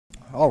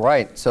All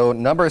right, so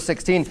number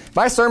 16.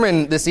 My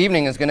sermon this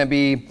evening is going to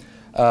be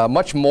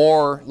much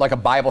more like a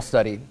Bible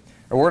study.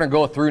 And we're going to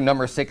go through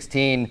number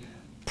 16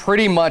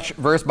 pretty much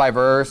verse by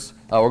verse.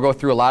 We'll go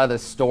through a lot of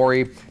this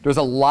story. There's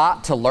a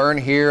lot to learn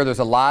here. There's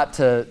a lot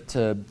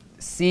to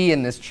see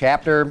in this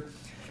chapter.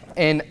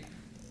 And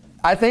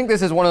I think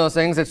this is one of those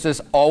things that's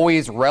just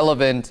always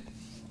relevant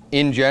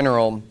in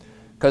general,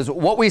 because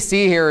what we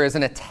see here is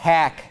an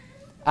attack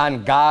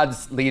on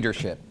God's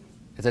leadership.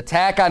 It's an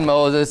attack on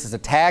Moses, it's an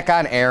attack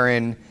on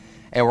Aaron,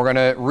 and we're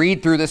going to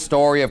read through the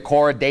story of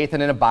Korah,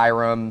 Dathan, and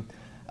Abiram,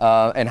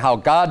 and how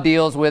God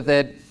deals with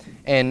it.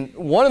 And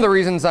one of the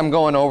reasons I'm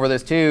going over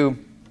this too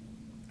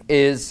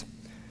is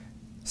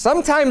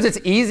sometimes it's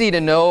easy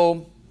to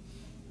know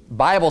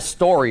Bible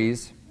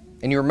stories,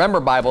 and you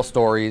remember Bible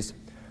stories,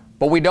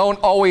 but we don't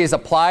always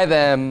apply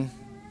them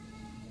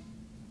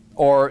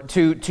or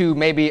to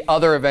maybe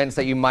other events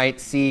that you might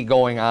see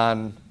going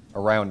on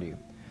around you.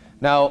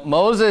 Now,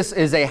 Moses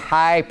is a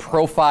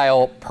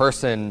high-profile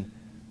person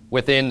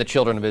within the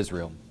children of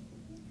Israel,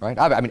 right?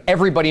 I mean,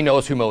 everybody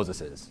knows who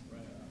Moses is.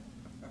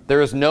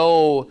 There is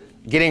no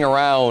getting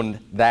around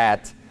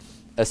that,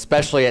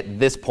 especially at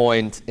this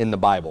point in the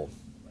Bible,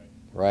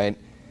 right?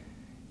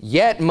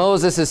 Yet,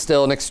 Moses is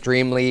still an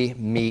extremely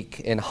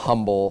meek and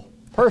humble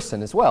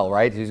person as well,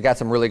 right? He's got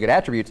some really good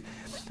attributes.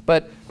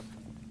 But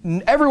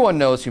everyone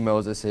knows who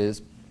Moses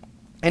is.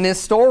 In his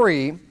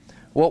story,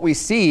 what we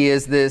see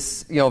is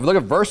this, if you look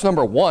at verse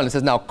number 1, it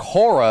says, "Now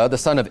Korah, the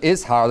son of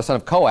Izhar, the son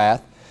of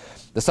Kohath,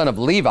 the son of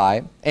Levi,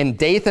 and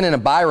Dathan and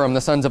Abiram,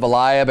 the sons of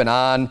Eliab, and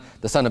On,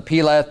 the son of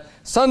Peleth,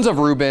 sons of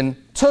Reuben,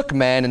 took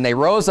men, and they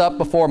rose up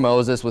before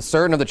Moses with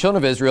certain of the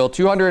children of Israel,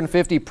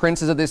 250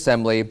 princes of the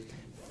assembly,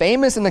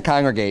 famous in the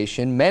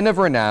congregation, men of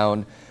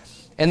renown,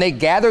 and they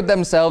gathered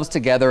themselves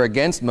together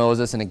against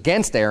Moses and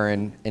against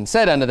Aaron, and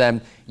said unto them,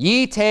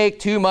 Ye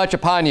take too much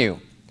upon you,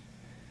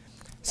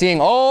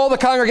 seeing all the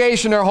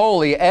congregation are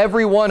holy,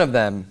 every one of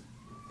them,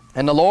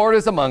 and the Lord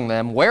is among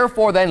them.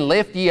 Wherefore then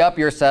lift ye up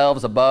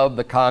yourselves above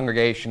the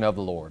congregation of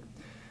the Lord."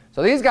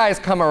 So these guys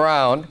come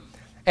around,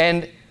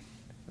 and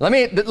let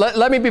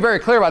me be very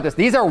clear about this.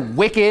 These are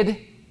wicked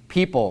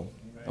people,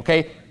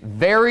 okay?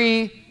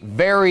 Very,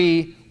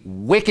 very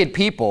wicked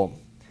people.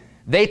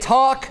 They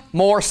talk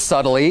more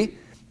subtly.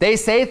 They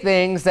say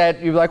things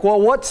that you're like,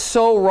 well, what's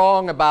so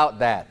wrong about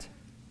that?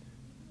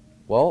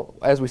 Well,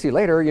 as we see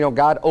later,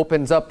 God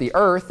opens up the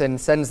earth and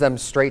sends them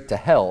straight to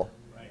hell.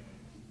 Right.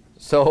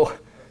 So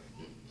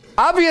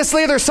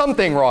obviously there's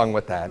something wrong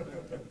with that.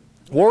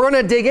 We're going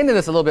to dig into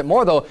this a little bit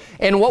more, though.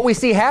 And what we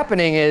see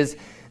happening is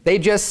they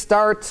just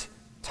start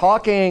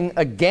talking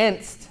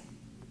against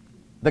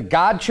the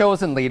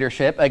God-chosen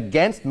leadership,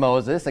 against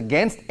Moses,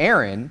 against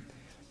Aaron,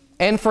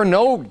 and for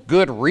no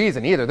good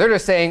reason either. They're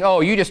just saying,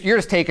 oh, you're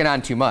just taking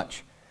on too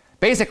much.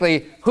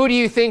 Basically, who do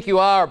you think you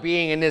are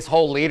being in this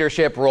whole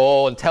leadership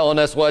role and telling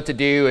us what to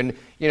do? And,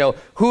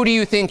 who do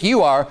you think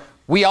you are?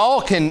 We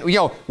all can,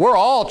 we're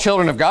all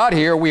children of God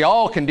here. We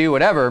all can do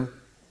whatever.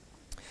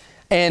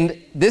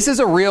 And this is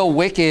a real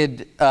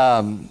wicked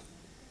thing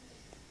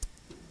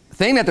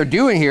that they're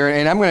doing here.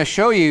 And I'm going to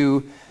show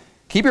you,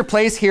 keep your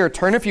place here.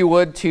 Turn, if you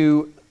would,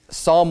 to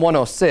Psalm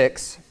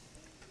 106.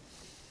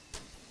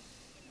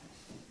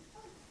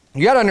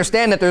 You got to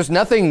understand that there's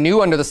nothing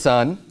new under the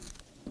sun.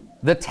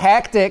 The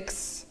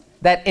tactics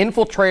that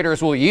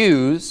infiltrators will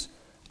use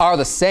are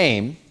the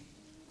same.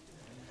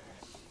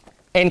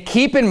 And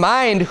keep in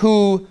mind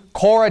who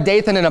Korah,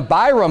 Dathan, and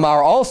Abiram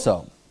are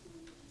also.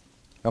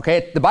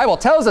 Okay, the Bible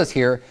tells us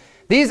here,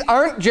 these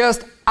aren't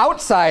just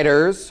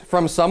outsiders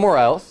from somewhere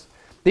else.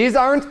 These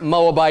aren't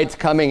Moabites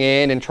coming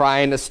in and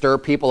trying to stir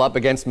people up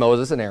against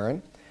Moses and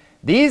Aaron.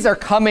 These are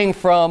coming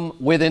from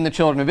within the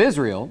children of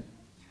Israel.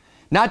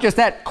 Not just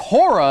that,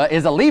 Korah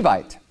is a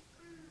Levite.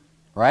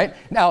 Right?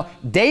 Now,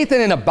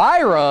 Dathan and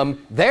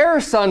Abiram, they're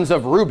sons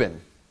of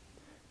Reuben.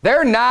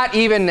 They're not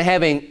even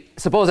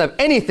supposed to have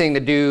anything to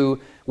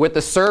do with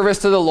the service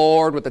to the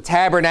Lord, with the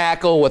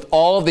tabernacle, with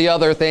all of the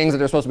other things that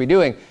they're supposed to be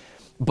doing.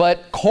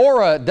 But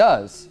Korah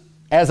does.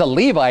 As a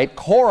Levite,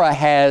 Korah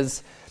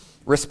has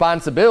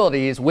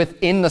responsibilities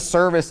within the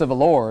service of the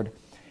Lord.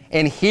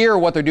 And here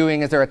what they're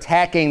doing is they're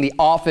attacking the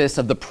office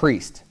of the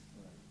priest.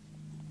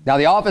 Now,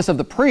 the office of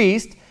the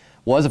priest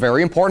was a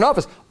very important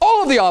office.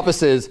 All of the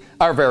offices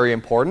are very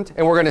important,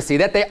 and we're going to see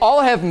that. They all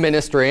have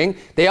ministering.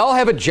 They all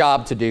have a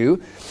job to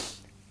do.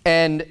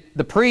 And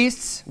the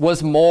priests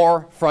was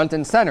more front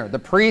and center. The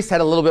priests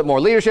had a little bit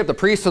more leadership. The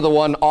priests are the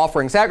one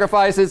offering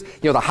sacrifices.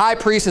 The high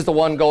priest is the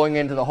one going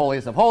into the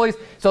holiest of holies.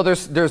 So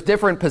there's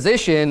different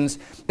positions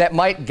that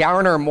might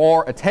garner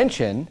more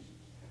attention,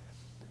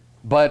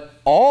 but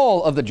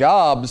all of the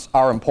jobs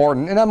are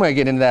important. And I'm going to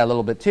get into that a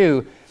little bit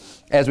too,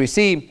 as we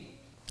see.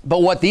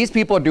 But what these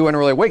people are doing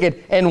really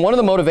wicked, and one of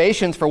the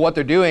motivations for what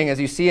they're doing, as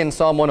you see in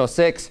Psalm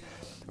 106,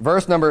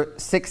 verse number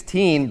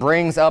 16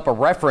 brings up a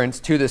reference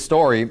to this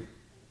story.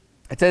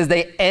 It says,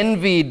 "They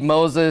envied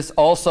Moses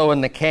also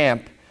in the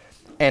camp,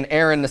 and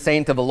Aaron the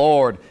saint of the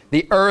Lord.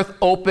 The earth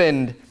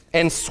opened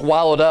and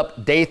swallowed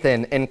up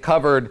Dathan and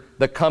covered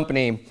the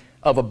company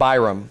of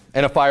Abiram,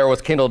 and a fire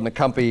was kindled in the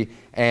company,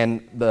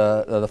 and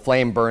the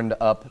flame burned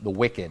up the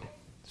wicked.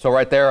 So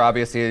right there,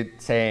 obviously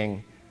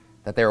saying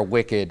that they're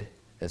wicked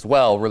as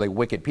well, really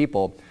wicked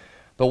people.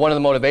 But one of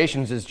the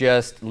motivations is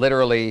just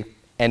literally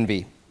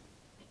envy.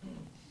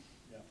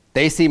 Yeah.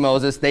 They see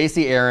Moses, they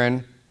see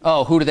Aaron.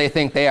 Oh, who do they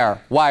think they are?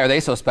 Why are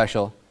they so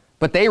special?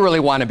 But they really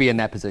want to be in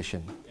that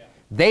position. Yeah.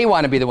 They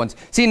want to be the ones.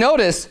 See,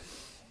 notice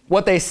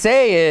what they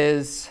say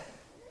is,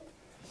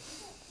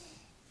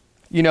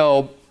 you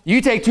know,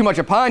 you take too much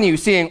upon you,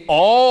 seeing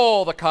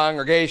all the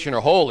congregation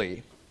are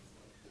holy,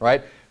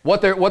 right?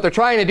 What they're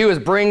trying to do is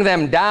bring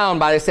them down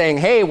by saying,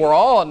 hey, we're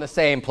all on the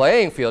same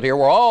playing field here.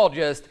 We're all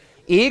just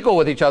equal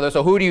with each other.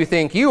 So who do you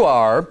think you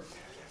are?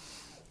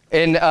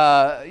 And,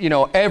 you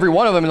know, every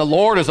one of them, and the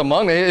Lord is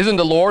among them. Isn't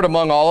the Lord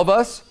among all of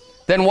us?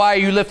 Then why are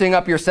you lifting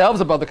up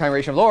yourselves above the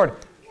congregation of the Lord?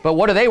 But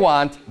what do they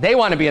want? They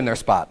want to be in their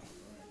spot.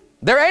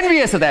 They're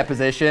envious of that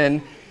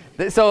position.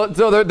 So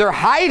they're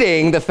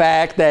hiding the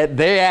fact that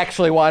they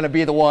actually want to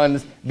be the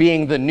ones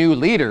being the new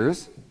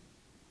leaders.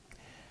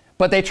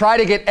 But they try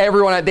to get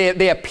everyone,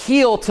 they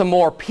appeal to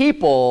more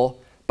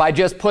people by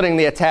just putting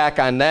the attack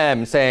on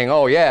them, saying,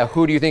 oh yeah,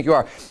 who do you think you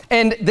are?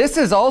 And this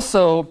is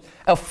also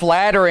a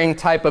flattering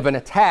type of an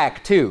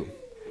attack too.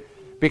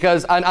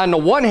 Because on the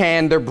one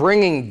hand, they're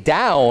bringing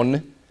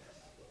down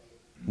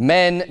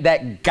men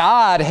that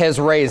God has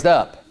raised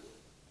up,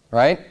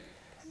 right?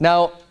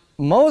 Now,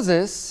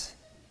 Moses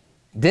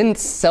didn't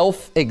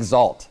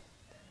self-exalt.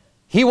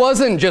 He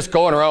wasn't just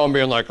going around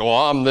being like, oh,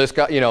 I'm this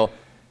guy, you know.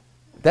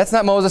 That's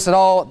not Moses at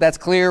all. That's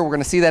clear. We're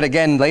going to see that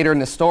again later in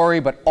the story,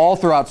 but all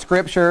throughout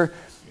Scripture,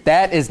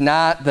 that is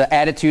not the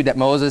attitude that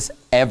Moses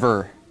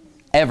ever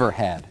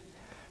had.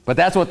 But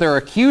that's what they're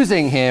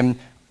accusing him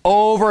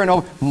over and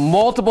over.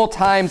 Multiple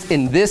times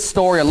in this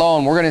story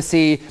alone, we're going to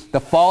see the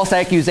false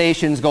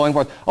accusations going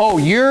forth. Oh,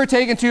 you're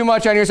taking too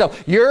much on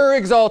yourself. You're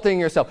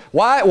exalting yourself.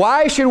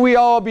 Why should we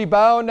all be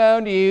bowing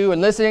down to you and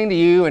listening to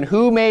you? And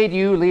who made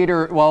you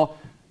leader? Well,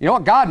 you know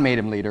what? God made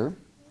him leader.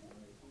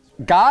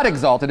 God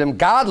exalted him,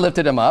 God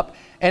lifted him up,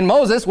 and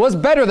Moses was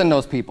better than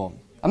those people.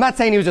 I'm not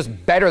saying he was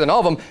just better than all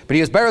of them, but he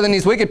was better than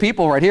these wicked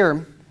people right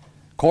here,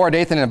 Korah,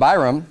 Dathan, and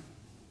Abiram.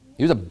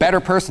 He was a better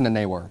person than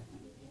they were.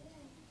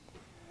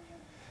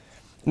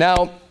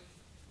 Now,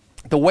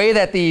 the way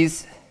that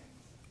these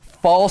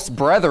false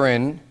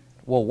brethren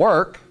will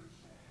work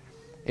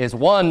is,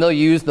 one, they'll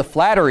use the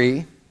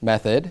flattery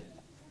method.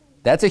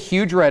 That's a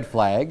huge red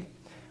flag.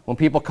 When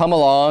people come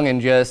along and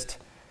just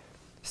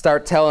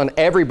start telling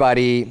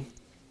everybody,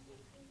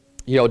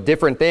 you know,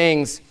 different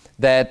things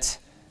that,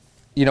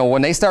 you know,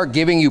 when they start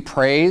giving you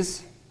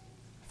praise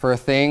for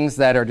things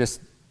that are just,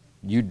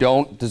 you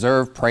don't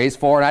deserve praise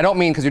for. And I don't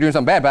mean because you're doing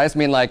something bad, but I just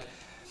mean like,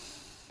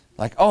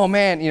 oh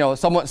man, you know,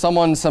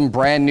 someone's some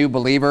brand new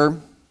believer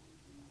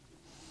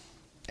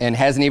and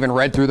hasn't even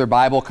read through their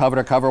Bible cover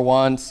to cover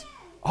once.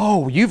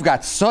 Oh, you've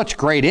got such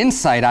great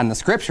insight on the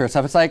Scripture and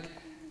stuff. It's like,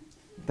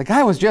 the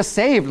guy was just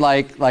saved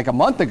like a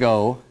month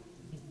ago.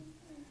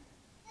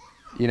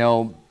 You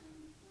know,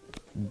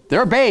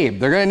 they're a babe.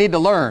 They're going to need to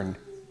learn,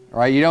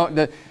 right? You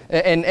don't,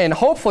 and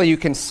hopefully you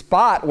can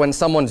spot when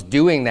someone's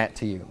doing that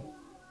to you,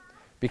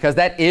 because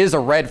that is a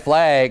red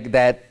flag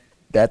that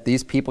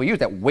these people use,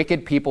 that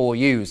wicked people will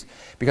use,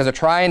 because they're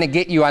trying to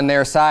get you on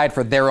their side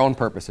for their own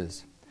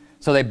purposes.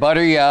 So they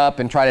butter you up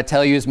and try to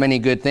tell you as many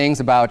good things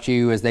about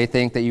you as they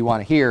think that you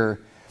want to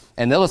hear,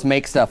 and they'll just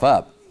make stuff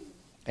up.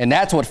 And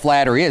that's what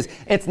flattery is.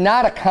 It's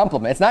not a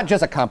compliment. It's not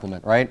just a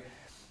compliment, right?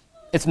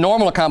 It's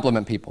normal to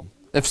compliment people.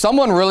 If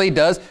someone really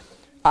does,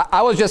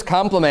 I was just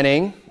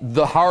complimenting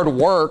the hard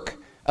work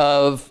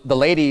of the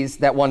ladies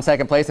that won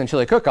second place in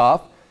chili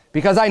cook-off,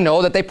 because I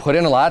know that they put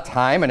in a lot of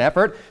time and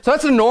effort. So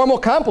that's a normal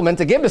compliment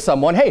to give to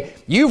someone. Hey,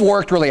 you've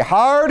worked really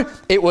hard.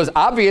 It was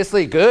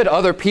obviously good.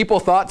 Other people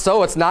thought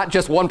so. It's not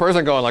just one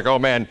person going like, oh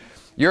man,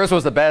 yours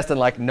was the best, and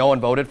like no one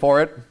voted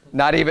for it.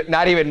 Not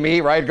even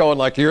me, right? Going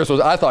like,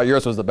 I thought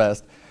yours was the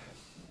best.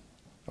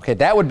 Okay,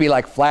 that would be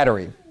like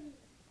flattery.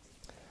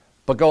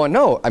 But going,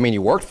 no, I mean,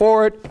 you worked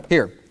for it.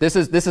 Here, this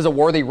is a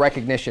worthy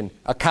recognition,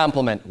 a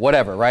compliment,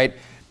 whatever, right?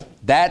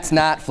 That's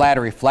not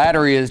flattery.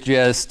 Flattery is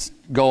just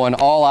going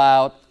all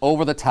out,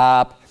 over the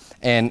top,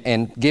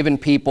 and giving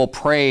people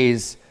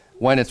praise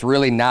when it's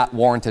really not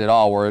warranted at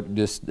all, where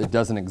it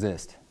doesn't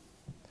exist.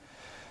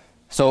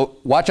 So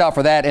watch out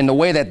for that. And the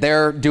way that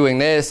they're doing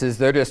this is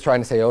they're just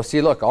trying to say, oh,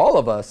 see, look, all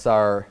of us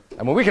are,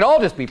 I mean, we could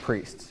all just be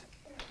priests.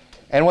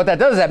 And what that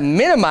does is that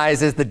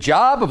minimizes the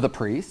job of the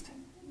priest,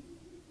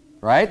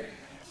 right?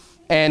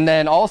 And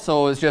then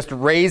also is just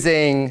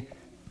raising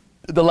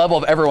the level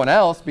of everyone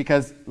else,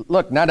 because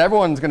look, not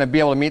everyone's going to be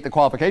able to meet the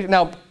qualification.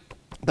 Now,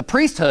 the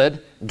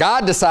priesthood,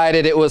 God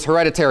decided it was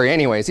hereditary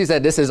anyways. He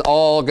said this is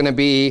all going to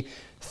be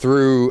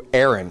through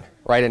Aaron,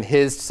 right, and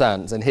his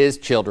sons and his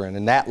children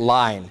and that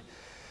line.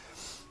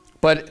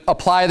 But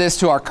apply this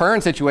to our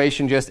current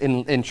situation just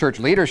in church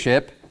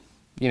leadership,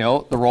 you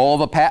know, the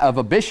role of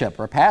a bishop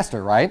or a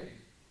pastor, right?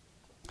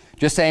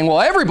 Just saying, well,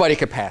 everybody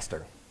could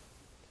pastor.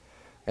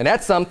 And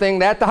that's something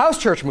that the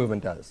house church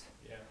movement does.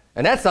 Yeah.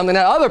 And that's something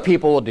that other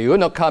people will do,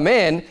 and they'll come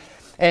in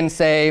and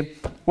say,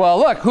 well,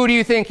 look, who do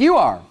you think you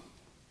are?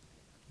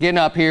 Getting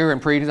up here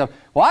and preaching stuff.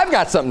 Well, I've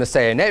got something to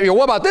say. And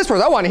what about this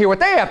person? I want to hear what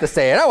they have to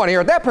say. And I want to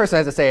hear what that person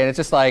has to say. And it's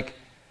just like,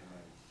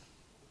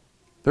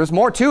 there's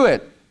more to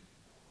it.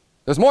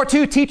 There's more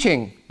to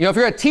teaching. You know, if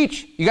you're going to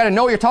teach, you got to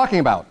know what you're talking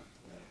about.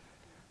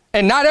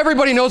 And not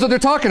everybody knows what they're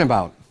talking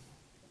about.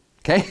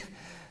 Okay?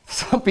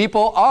 Some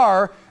people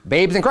are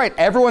babes in Christ.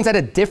 Everyone's at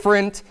a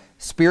different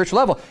spiritual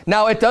level.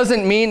 Now, it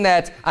doesn't mean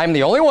that I'm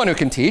the only one who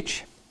can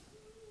teach.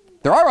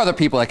 There are other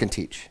people that can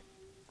teach,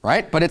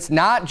 right? But it's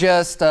not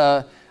just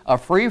a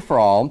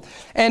free-for-all.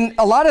 And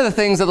a lot of the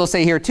things that they'll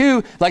say here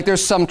too, like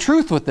there's some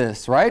truth with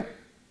this, right?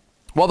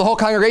 Well, the whole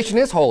congregation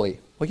is holy.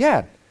 Well,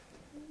 yeah.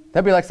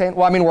 That'd be like saying,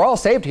 well, I mean, we're all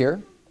saved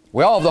here.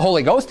 We all have the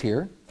Holy Ghost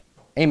here.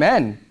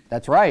 Amen.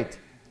 That's right.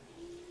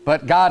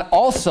 But God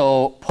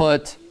also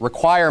put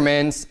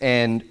requirements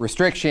and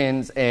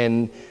restrictions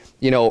and,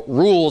 you know,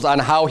 rules on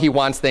how he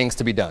wants things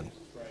to be done.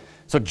 Right.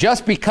 So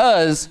just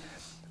because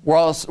we're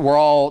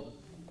all,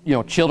 you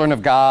know, children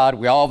of God,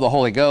 we all have the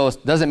Holy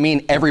Ghost, doesn't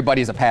mean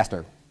everybody's a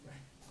pastor.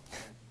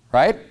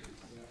 Right?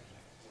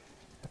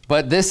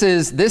 But this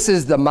is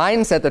the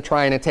mindset they're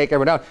trying to take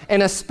everyone down.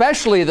 And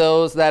especially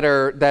those that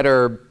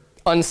are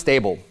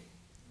unstable.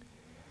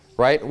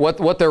 Right?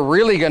 What they're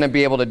really going to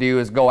be able to do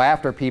is go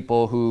after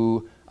people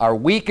who are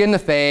weak in the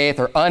faith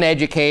or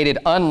uneducated,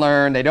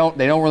 unlearned, they don't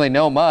really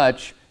know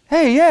much.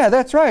 Hey, yeah,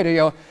 that's right. You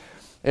know,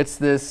 it's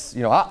this,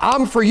 you know,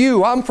 I'm for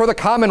you, I'm for the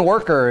common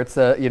worker. It's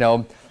a, you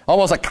know,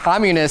 almost a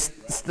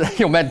communist,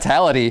 you know,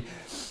 mentality.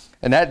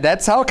 And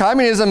that's how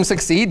communism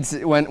succeeds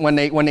when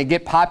they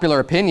get popular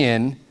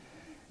opinion.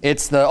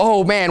 It's the,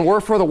 oh man, we're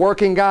for the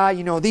working guy.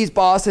 You know, these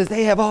bosses,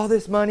 they have all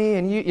this money,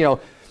 and you know,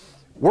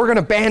 we're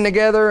gonna band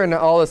together and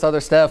all this other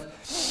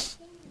stuff.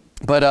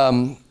 But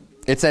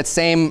it's that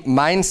same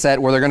mindset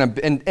where they're gonna,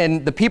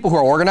 and the people who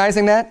are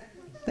organizing that,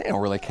 they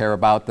don't really care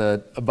about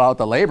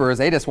the laborers.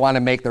 They just want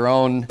to make their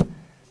own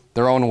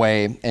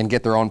way and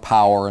get their own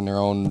power and their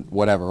own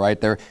whatever,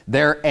 right?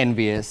 They're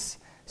envious,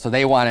 so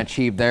they want to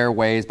achieve their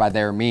ways by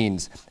their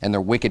means, and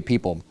they're wicked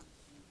people.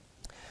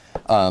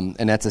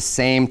 And that's the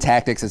same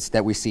tactics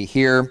that we see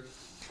here.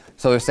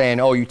 So they're saying,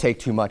 oh, you take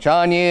too much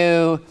on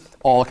you.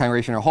 All the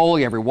congregation are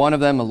holy, every one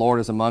of them. The Lord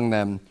is among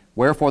them.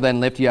 Wherefore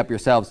then lift ye up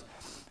yourselves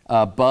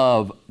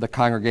above the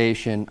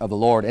congregation of the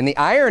Lord. And the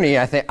irony,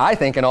 I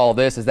think, in all of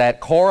this is that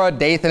Korah,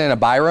 Dathan, and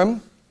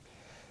Abiram,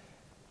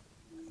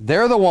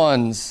 they're the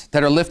ones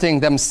that are lifting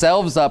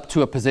themselves up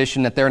to a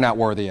position that they're not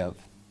worthy of.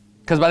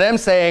 Because by them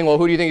saying, well,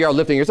 who do you think you are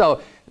lifting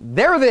yourself?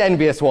 They're the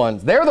envious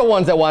ones. They're the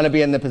ones that want to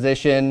be in the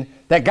position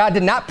that God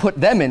did not put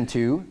them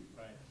into,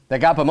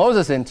 that God put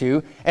Moses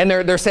into. And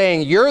they're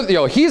saying,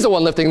 he's the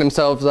one lifting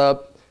themselves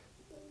up,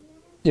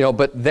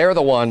 but they're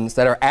the ones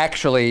that are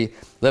actually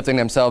lifting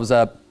themselves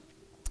up.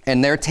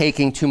 And they're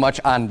taking too much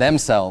on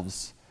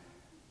themselves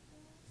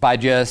by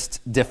just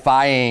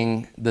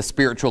defying the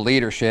spiritual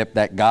leadership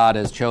that God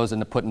has chosen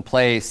to put in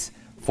place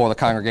for the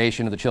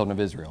congregation of the children of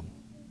Israel.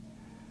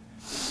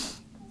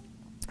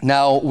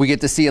 Now we get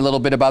to see a little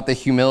bit about the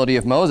humility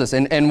of Moses.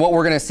 And what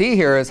we're going to see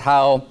here is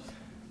how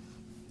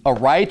a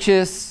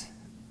righteous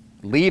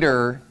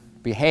leader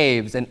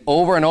behaves. And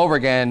over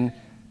again,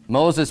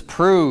 Moses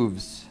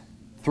proves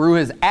through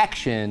his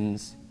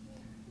actions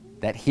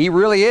that he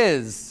really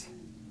is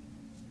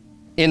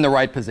in the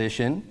right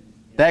position,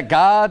 that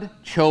God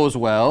chose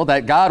well,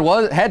 that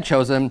God had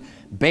chosen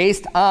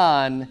based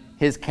on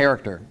his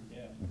character,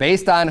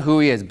 based on who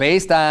he is,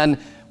 based on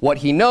what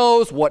he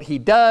knows, what he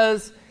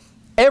does.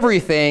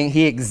 Everything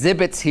he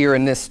exhibits here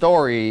in this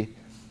story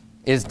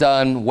is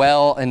done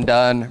well and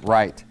done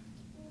right.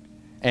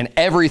 And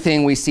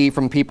everything we see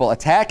from people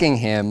attacking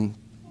him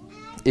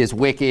is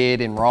wicked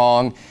and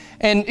wrong.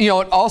 And,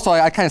 also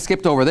I kind of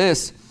skipped over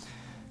this,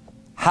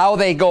 how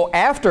they go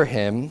after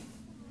him.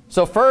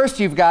 So first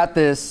you've got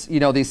this,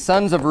 these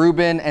sons of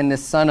Reuben and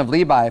this son of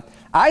Levi.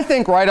 I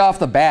think right off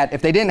the bat,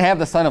 if they didn't have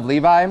the son of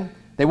Levi,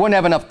 they wouldn't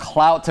have enough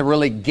clout to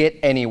really get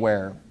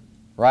anywhere,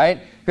 right?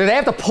 Because they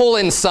have to pull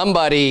in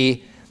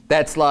somebody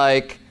that's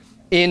like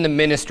in the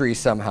ministry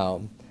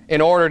somehow in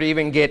order to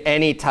even get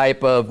any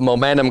type of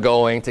momentum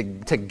going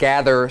to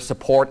gather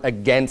support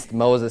against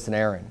Moses and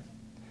Aaron.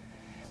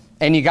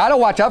 And you got to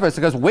watch out for this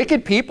because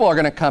wicked people are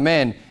going to come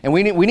in, and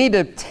we need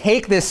to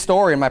take this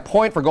story, and my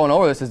point for going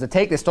over this is to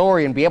take this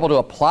story and be able to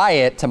apply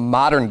it to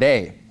modern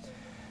day.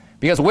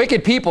 Because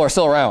wicked people are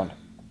still around.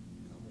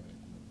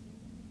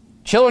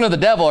 Children of the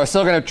devil are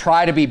still going to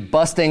try to be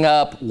busting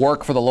up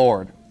work for the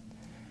Lord.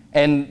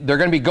 And they're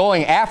going to be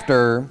going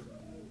after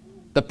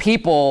the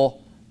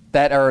people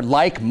that are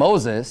like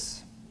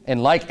Moses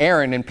and like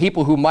Aaron, and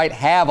people who might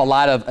have a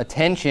lot of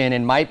attention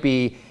and might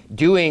be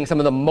doing some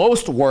of the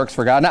most works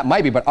for God, not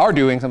might be, but are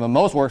doing some of the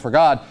most works for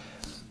God,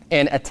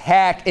 and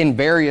attack in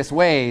various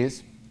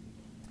ways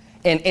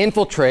and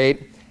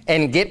infiltrate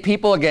and get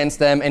people against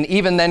them, and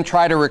even then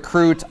try to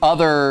recruit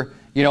other,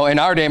 in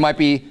our day might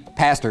be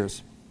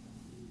pastors,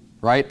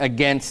 right,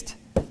 against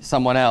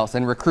someone else,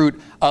 and recruit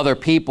other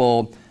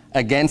people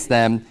against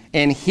them.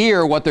 And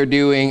here what they're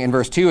doing in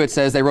verse 2, it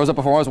says, they rose up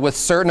before Moses with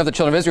certain of the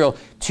children of Israel,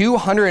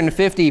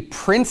 250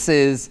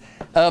 princes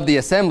of the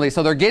assembly.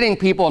 So they're getting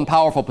people in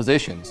powerful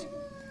positions.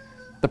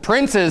 The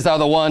princes are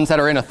the ones that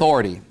are in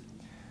authority.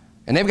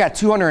 And they've got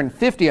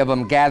 250 of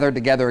them gathered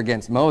together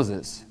against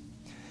Moses.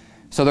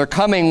 So they're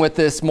coming with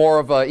this more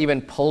of a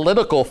even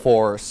political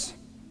force.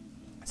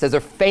 It says they're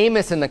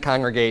famous in the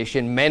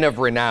congregation, men of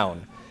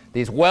renown.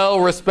 These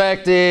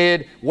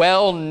well-respected,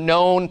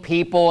 well-known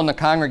people in the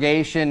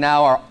congregation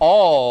now are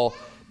all,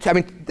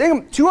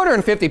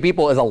 250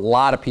 people is a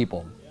lot of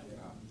people.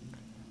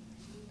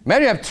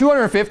 Imagine you have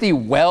 250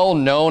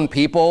 well-known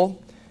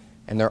people,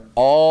 and they're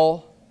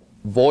all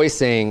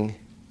voicing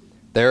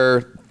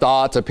their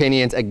thoughts,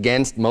 opinions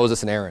against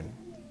Moses and Aaron.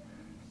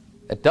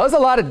 It does a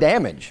lot of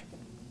damage.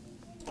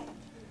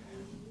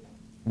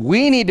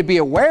 We need to be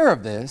aware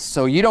of this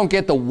so you don't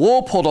get the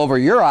wool pulled over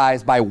your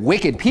eyes by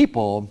wicked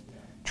people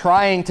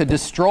trying to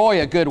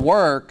destroy a good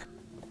work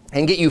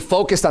and get you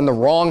focused on the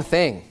wrong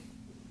thing.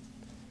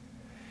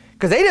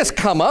 Because they just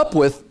come up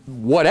with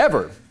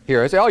whatever.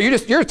 Here, I say, oh,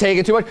 you're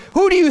taking too much.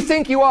 Who do you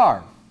think you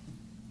are?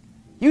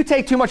 You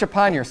take too much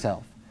upon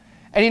yourself.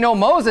 And you know,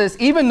 Moses,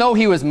 even though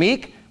he was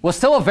meek, was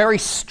still a very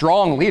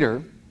strong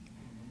leader.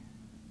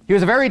 He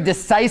was a very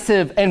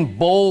decisive and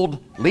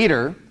bold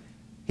leader.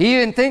 He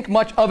didn't think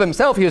much of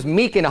himself. He was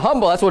meek and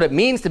humble. That's what it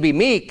means to be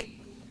meek.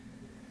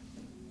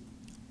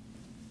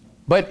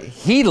 But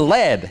he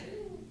led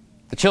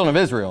the children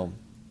of Israel,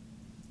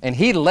 and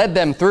he led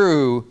them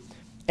through,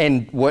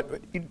 and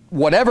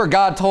whatever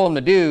God told him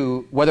to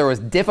do, whether it was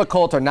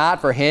difficult or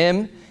not for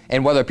him,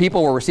 and whether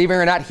people were receiving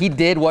or not, he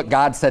did what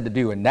God said to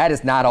do, and that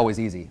is not always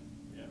easy.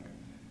 Yeah.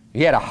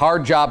 He had a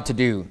hard job to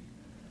do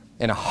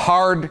and a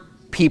hard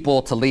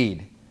people to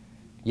lead,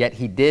 yet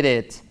he did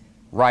it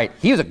right.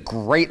 He was a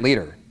great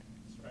leader.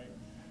 Right.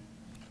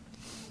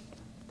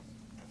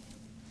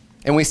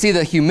 And we see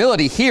the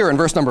humility here in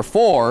verse number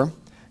 4.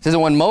 It says that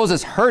when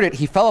Moses heard it,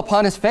 he fell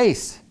upon his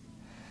face.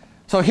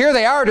 So here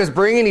they are just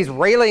bringing these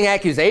railing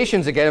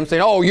accusations against him,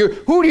 saying, oh,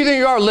 who do you think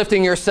you are,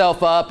 lifting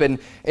yourself up and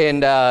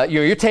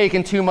you're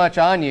taking too much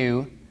on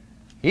you?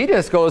 He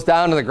just goes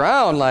down to the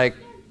ground like,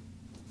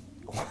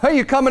 what are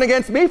you coming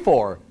against me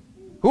for?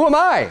 Who am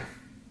I?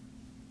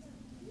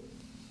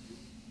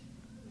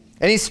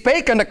 And he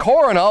spake unto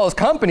Korah and all his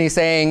company,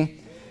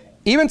 saying,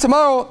 even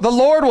tomorrow the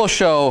Lord will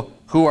show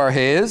who are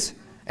his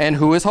and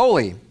who is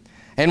holy,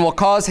 and will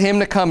cause him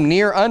to come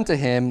near unto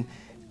him,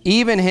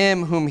 even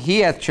him whom he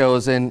hath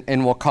chosen,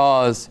 and will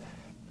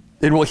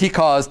he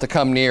cause to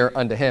come near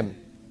unto him.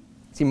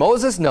 See,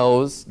 Moses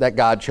knows that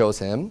God chose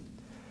him.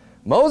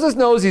 Moses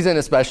knows he's in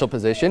a special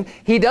position.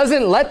 He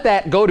doesn't let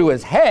that go to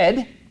his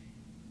head,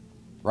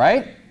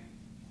 right?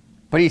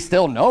 But he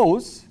still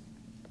knows.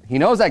 He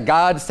knows that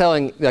God's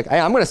telling, like, hey,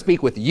 I'm going to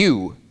speak with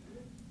you,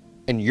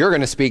 and you're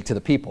going to speak to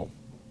the people.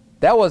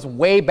 That was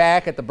way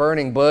back at the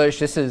burning bush.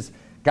 This is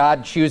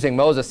God choosing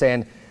Moses,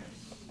 saying,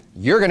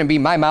 you're going to be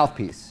my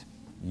mouthpiece.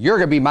 You're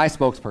going to be my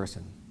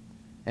spokesperson.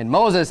 And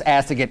Moses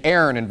asked to get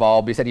Aaron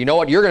involved. He said, you know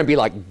what? You're going to be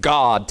like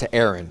God to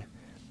Aaron,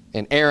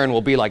 and Aaron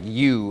will be like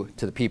you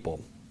to the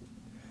people.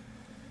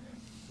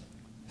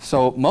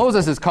 So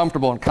Moses is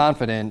comfortable and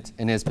confident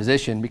in his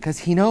position because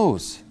he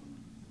knows.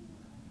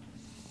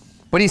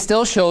 But he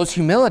still shows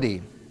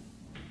humility.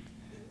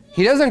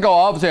 He doesn't go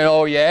off and say,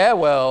 oh yeah,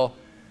 well,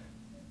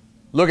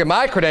 look at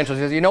my credentials.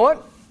 He says, you know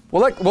what?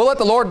 We'll let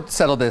the Lord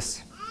settle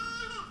this.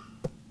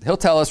 He'll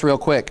tell us real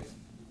quick.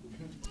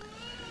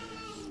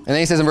 And then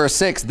he says in verse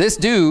 6, this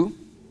do,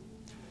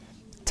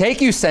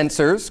 take you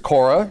censers,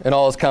 Korah and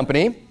all his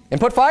company,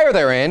 and put fire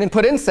therein, and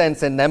put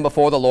incense in them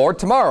before the Lord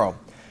tomorrow.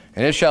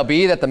 And it shall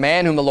be that the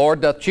man whom the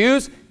Lord doth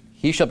choose,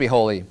 he shall be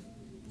holy.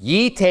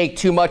 Ye take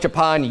too much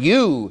upon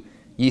you,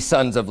 ye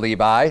sons of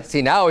Levi.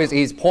 See, now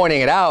he's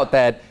pointing it out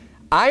that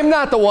I'm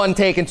not the one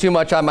taking too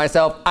much on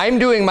myself. I'm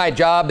doing my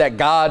job that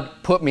God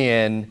put me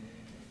in.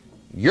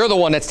 You're the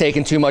one that's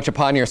taking too much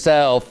upon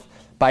yourself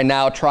by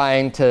now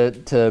trying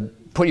to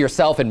put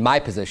yourself in my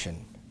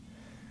position.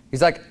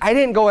 He's like, I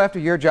didn't go after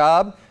your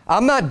job.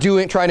 I'm not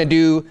trying to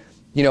do,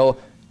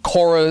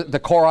 Korah, the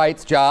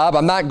Korahites' job.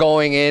 I'm not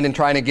going in and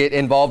trying to get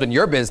involved in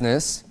your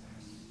business.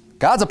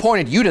 God's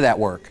appointed you to that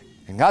work,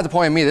 and God's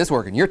appointed me to this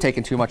work, and you're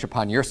taking too much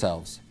upon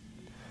yourselves.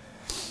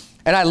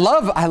 And I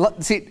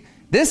love, see,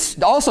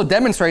 this also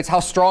demonstrates how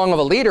strong of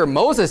a leader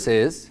Moses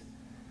is.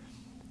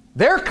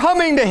 They're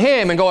coming to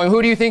him and going,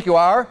 who do you think you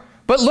are?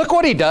 But look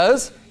what he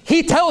does.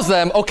 He tells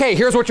them, okay,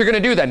 here's what you're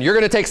going to do then. You're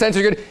going to take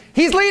censors.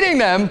 He's leading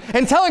them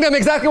and telling them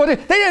exactly what to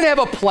do. They didn't have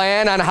a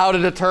plan on how to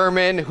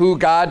determine who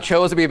God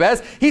chose to be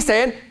best. He's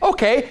saying,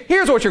 okay,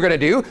 here's what you're going to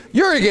do.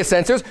 You're going to get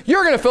censors.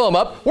 You're going to fill them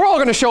up. We're all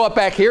going to show up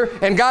back here,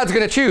 and God's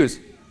going to choose.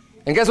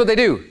 And guess what they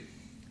do?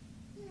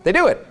 They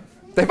do it.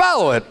 They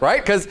follow it,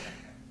 right?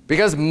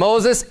 Because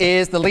Moses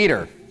is the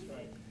leader.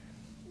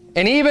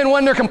 And even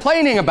when they're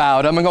complaining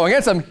about him and going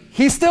against him,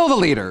 he's still the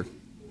leader.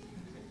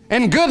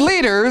 And good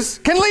leaders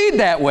can lead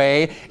that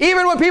way.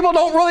 Even when people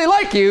don't really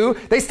like you,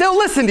 they still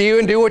listen to you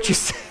and do what you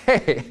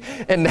say.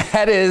 And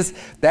that is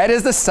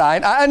the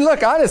sign. And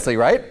look, honestly,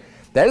 right?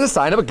 That is a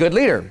sign of a good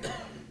leader.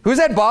 Who's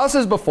had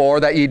bosses before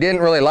that you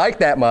didn't really like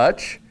that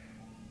much,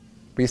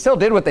 but you still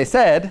did what they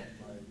said,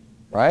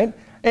 right?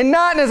 And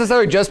not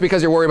necessarily just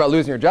because you're worried about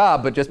losing your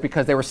job, but just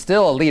because they were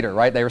still a leader,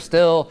 right? They were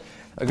still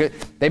a good,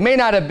 they may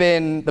not have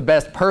been the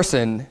best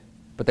person,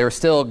 but they were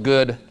still a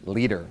good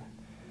leader.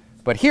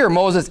 But here,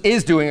 Moses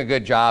is doing a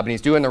good job, and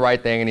he's doing the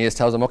right thing, and he just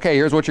tells them, okay,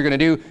 here's what you're going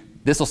to do.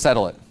 This will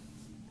settle it.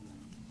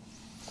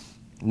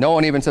 No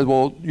one even says,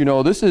 well, you know,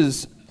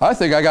 I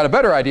think I got a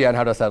better idea on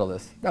how to settle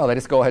this. No, they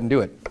just go ahead and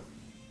do it.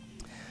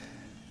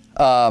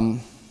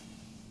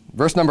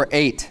 Verse number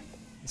 8.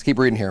 Let's keep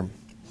reading here.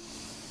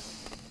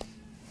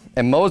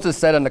 And Moses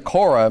said unto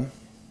Korah,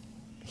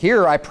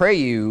 hear, I pray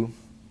you,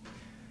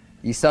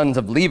 ye sons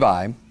of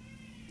Levi.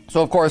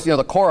 So, of course, you know,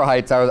 the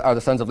Korahites are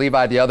the sons of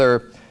Levi. The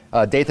other,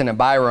 Dathan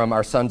and Abiram,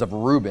 are sons of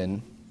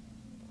Reuben.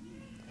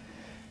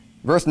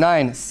 Verse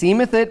 9,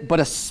 seemeth it but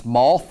a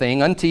small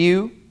thing unto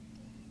you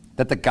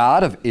that the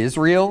God of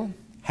Israel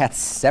hath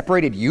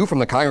separated you from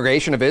the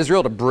congregation of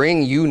Israel to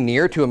bring you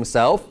near to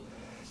himself,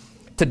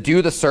 to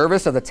do the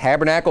service of the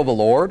tabernacle of the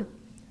Lord,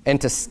 and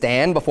to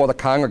stand before the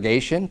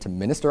congregation to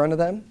minister unto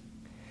them?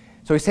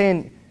 So he's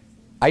saying,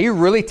 are you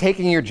really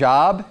taking your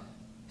job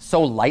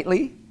so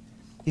lightly?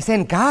 He's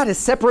saying God has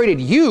separated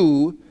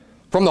you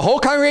from the whole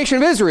congregation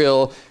of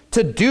Israel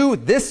to do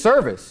this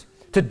service,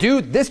 to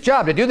do this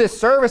job, to do this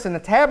service in the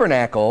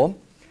tabernacle,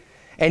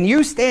 and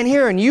you stand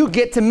here and you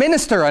get to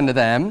minister unto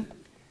them,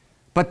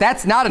 but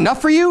that's not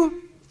enough for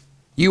you?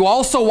 You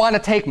also want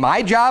to take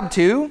my job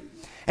too?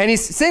 And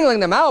he's singling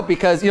them out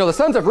because, you know, the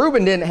sons of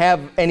Reuben didn't have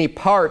any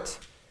part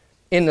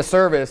in the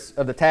service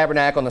of the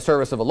tabernacle and the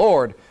service of the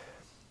Lord,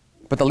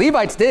 but the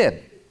Levites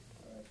did.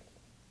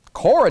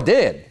 Korah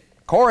did.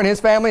 Korah and his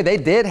family, they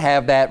did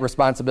have that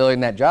responsibility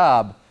and that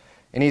job,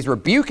 and he's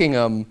rebuking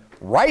them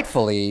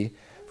rightfully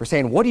for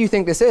saying, what do you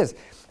think this is?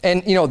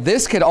 And, you know,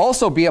 this could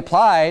also be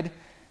applied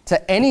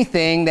to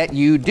anything that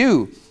you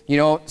do. You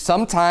know,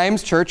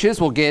 sometimes churches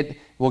will get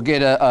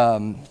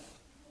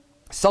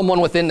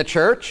someone within the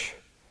church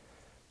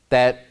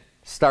that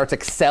starts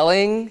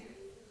excelling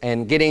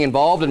and getting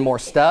involved in more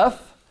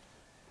stuff,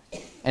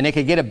 and they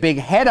could get a big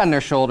head on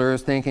their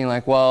shoulders thinking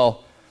like,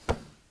 well,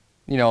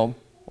 you know,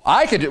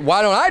 why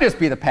don't I just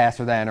be the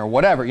pastor then, or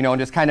whatever, you know, and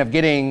just kind of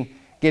getting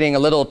a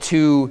little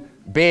too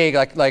big,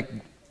 like,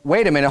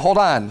 wait a minute, hold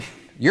on.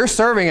 You're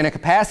serving in a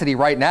capacity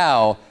right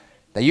now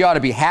that you ought to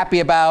be happy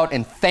about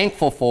and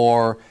thankful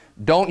for.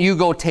 Don't you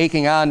go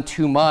taking on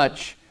too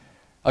much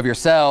of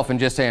yourself and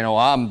just saying, oh,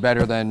 I'm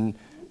better than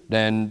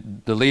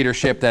the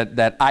leadership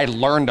that I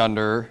learned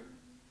under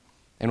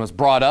and was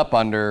brought up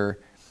under,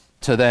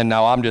 to then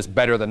now I'm just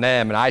better than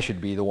them and I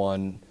should be the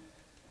one.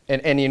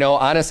 And you know,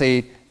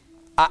 honestly,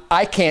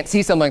 I can't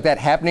see something like that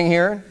happening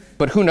here,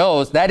 but who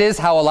knows? That is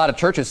how a lot of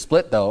churches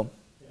split, though.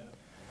 Yeah.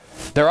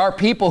 There are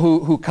people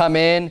who come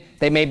in,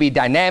 they may be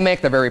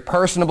dynamic, they're very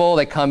personable,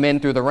 they come in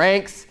through the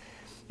ranks,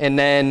 and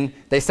then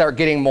they start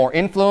getting more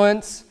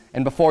influence,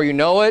 and before you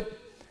know it,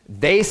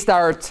 they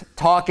start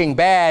talking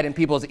bad in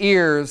people's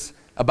ears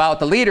about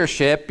the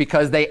leadership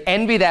because they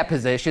envy that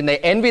position, they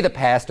envy the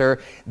pastor,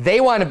 they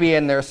want to be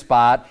in their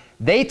spot,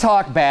 they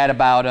talk bad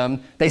about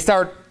them, they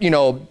start, you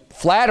know,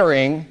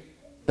 flattering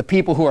the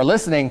people who are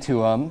listening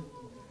to them,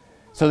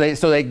 so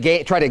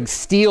they try to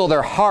steal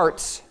their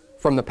hearts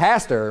from the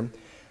pastor,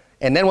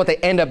 and then what they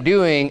end up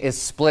doing is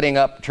splitting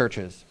up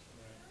churches.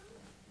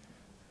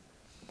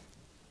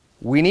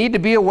 We need to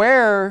be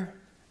aware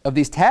of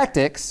these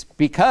tactics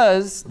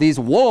because these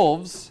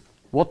wolves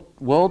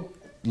will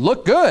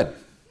look good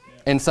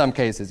in some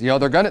cases. You know,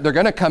 they're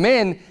gonna come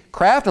in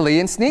craftily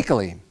and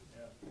sneakily.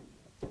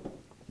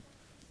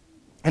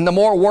 And the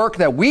more work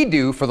that we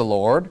do for the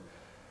Lord,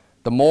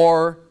 the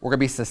more we're going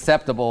to be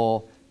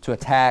susceptible to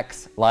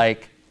attacks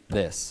like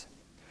this.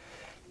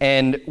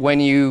 And when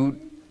you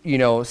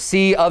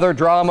see other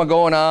drama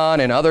going on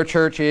in other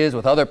churches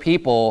with other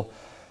people,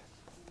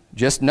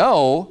 just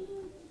know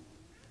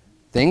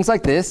things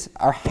like this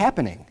are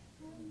happening.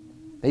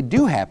 They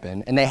do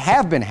happen, and they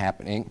have been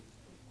happening.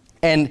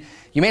 And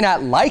you may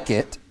not like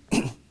it.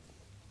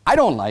 I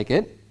don't like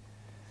it.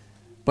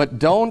 But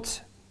don't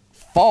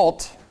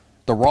fault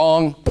the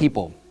wrong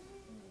people.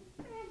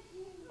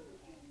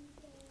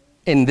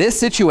 In this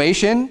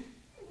situation,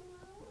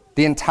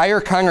 the entire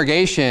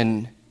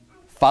congregation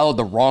followed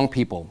the wrong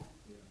people.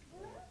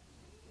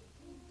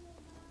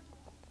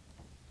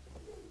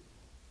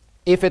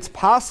 If it's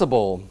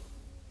possible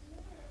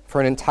for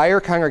an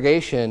entire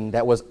congregation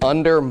that was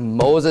under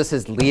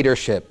Moses'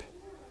 leadership,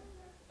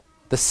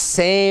 the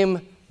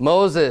same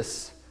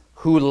Moses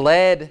who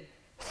led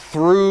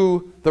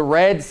through the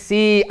Red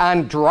Sea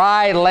on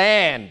dry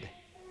land,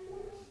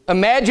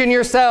 imagine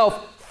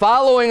yourself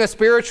following a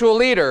spiritual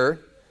leader,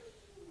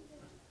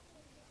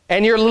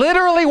 and you're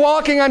literally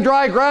walking on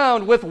dry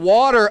ground with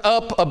water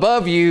up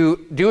above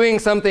you, doing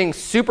something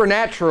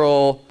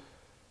supernatural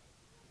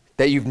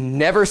that you've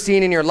never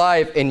seen in your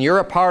life, and you're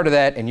a part of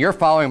that, and you're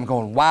following them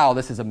going, wow,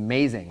 this is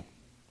amazing,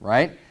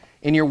 right?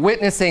 And you're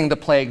witnessing the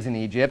plagues in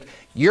Egypt.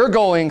 You're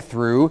going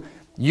through,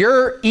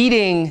 you're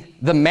eating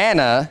the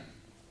manna,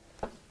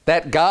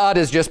 that God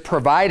is just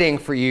providing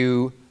for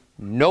you,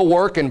 no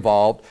work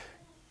involved.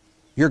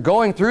 You're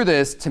going through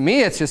this. To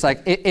me, it's just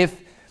like,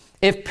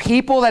 if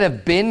people that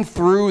have been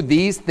through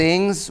these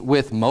things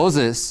with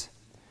Moses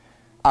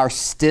are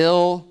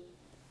still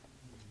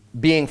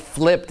being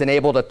flipped and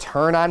able to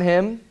turn on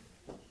him,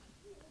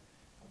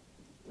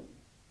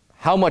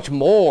 how much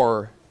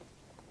more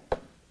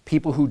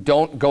people who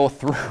don't go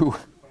through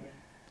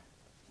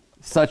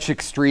such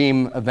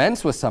extreme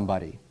events with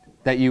somebody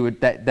that you would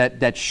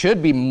that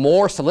should be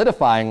more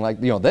solidifying, like,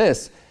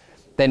 this,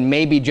 than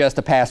maybe just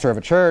a pastor of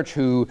a church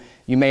who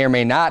you may or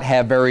may not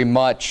have very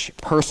much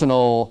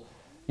personal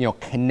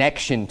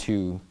connection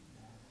to.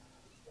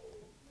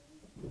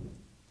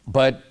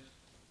 But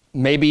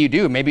maybe you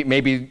do.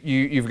 Maybe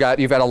you've got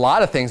a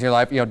lot of things in your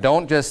life.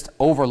 Don't just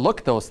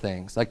overlook those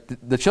things. Like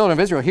the children of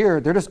Israel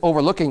here, they're just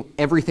overlooking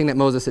everything that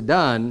Moses had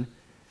done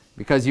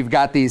because you've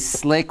got these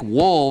slick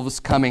wolves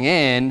coming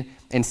in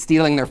and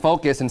stealing their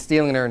focus and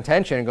stealing their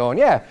intention and going,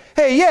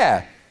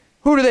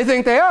 who do they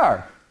think they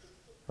are?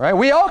 Right?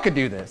 We all could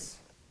do this.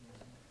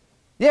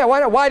 Yeah,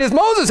 why does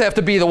Moses have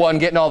to be the one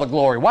getting all the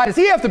glory? Why does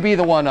he have to be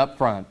the one up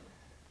front?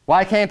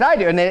 Why can't I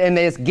do it? And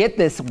they just get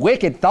this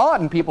wicked thought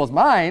in people's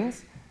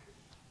minds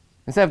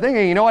instead of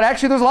thinking,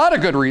 actually there's a lot of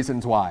good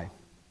reasons why.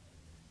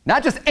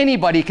 Not just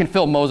anybody can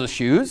fill Moses'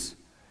 shoes.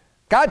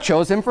 God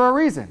chose him for a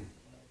reason.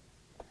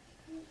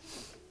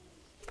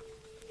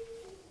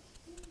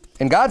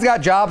 And God's got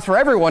jobs for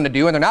everyone to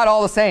do, and they're not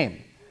all the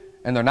same.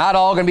 And they're not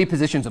all going to be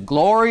positions of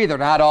glory. They're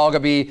not all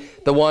going to be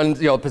the ones,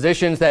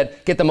 positions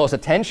that get the most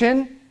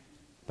attention.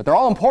 But they're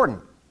all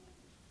important.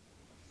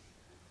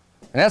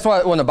 And that's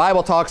why when the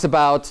Bible talks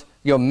about,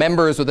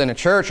 members within a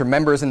church or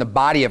members in the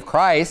body of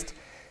Christ,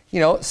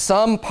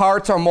 some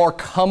parts are more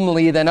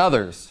comely than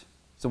others.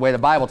 It's the way the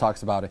Bible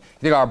talks about it. You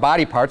think our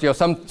body parts,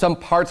 some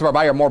parts of our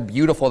body are more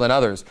beautiful than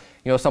others.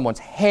 Someone's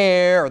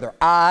hair or their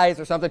eyes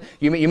or something.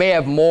 You may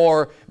have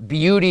more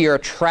beauty or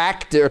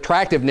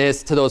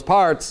attractiveness to those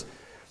parts,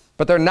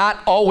 but they're not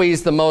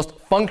always the most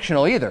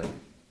functional either,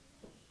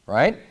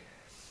 right?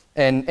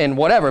 And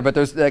whatever, but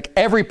there's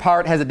every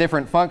part has a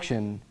different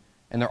function,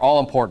 and they're all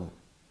important.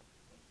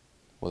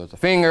 Whether it's a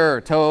finger,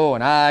 or toe,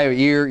 an eye, or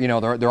ear,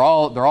 they're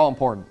all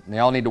important, and they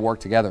all need to work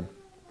together.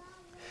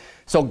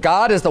 So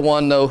God is the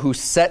one, though, who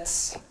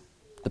sets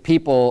the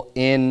people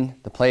in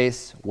the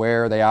place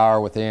where they are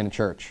within a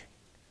church.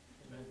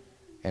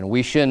 And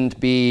we shouldn't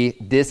be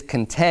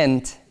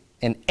discontent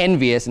and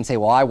envious and say,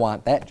 well, I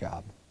want that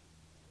job.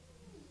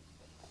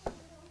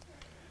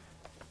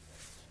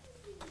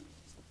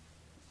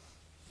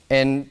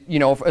 And,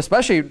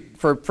 especially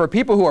for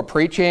people who are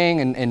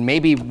preaching and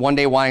maybe one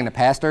day wanting to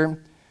pastor,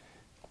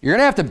 you're going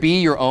to have to be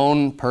your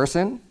own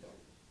person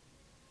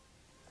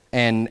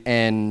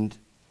and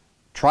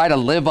try to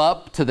live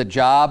up to the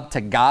job,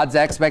 to God's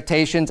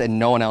expectations and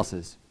no one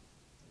else's.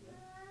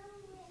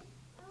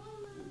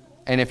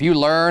 And if you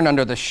learn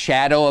under the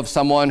shadow of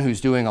someone who's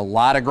doing a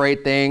lot of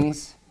great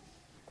things,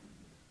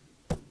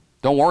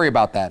 don't worry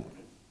about that.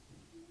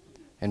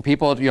 And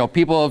people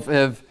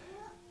have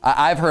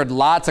I've heard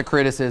lots of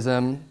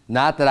criticism,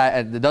 not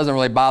that it doesn't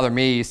really bother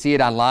me. You see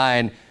it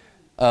online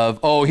of,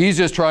 oh, he's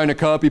just trying to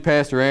copy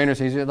Pastor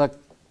Anderson. He's just, look,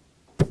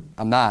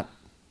 I'm not.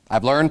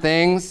 I've learned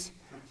things,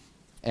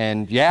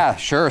 and yeah,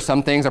 sure,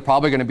 some things are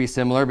probably going to be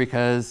similar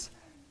because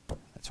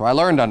that's what I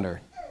learned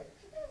under.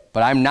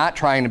 But I'm not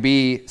trying to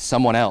be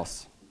someone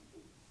else.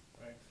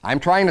 I'm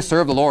trying to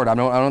serve the Lord. I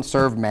don't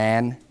serve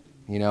man,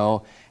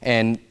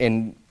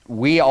 and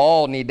we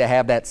all need to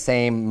have that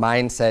same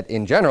mindset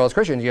in general as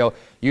Christians.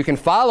 You can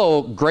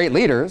follow great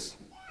leaders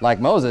like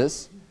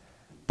Moses,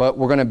 but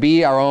we're going to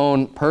be our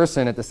own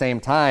person at the same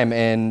time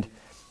and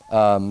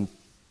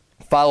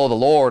follow the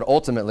Lord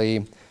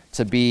ultimately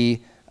to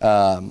be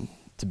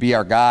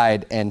our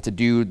guide and to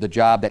do the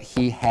job that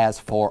He has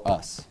for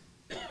us.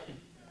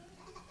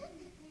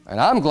 And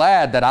I'm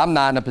glad that I'm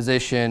not in a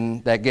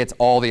position that gets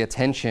all the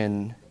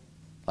attention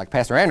like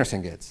Pastor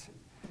Anderson gets.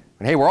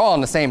 And hey, we're all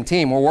on the same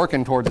team. We're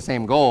working toward the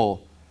same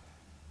goal.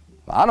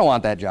 But I don't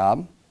want that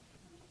job.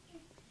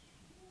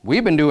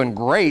 We've been doing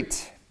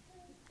great,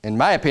 in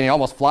my opinion,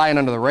 almost flying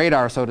under the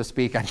radar, so to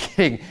speak, on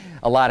getting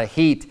a lot of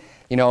heat.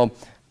 The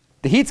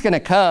heat's going to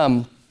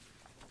come.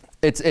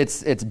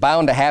 It's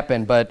bound to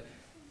happen, but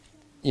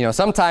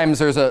sometimes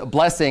there's a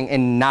blessing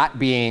in not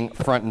being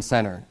front and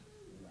center,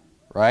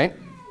 right?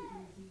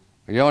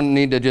 You don't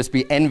need to just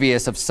be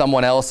envious of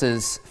someone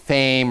else's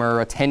fame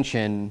or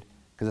attention,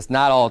 because it's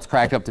not all it's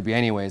cracked up to be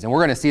anyways. And we're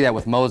going to see that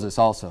with Moses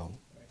also.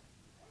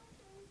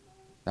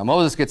 Now,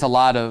 Moses gets a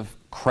lot of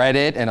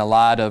credit and a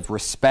lot of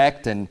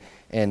respect and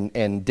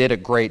did a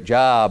great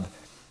job,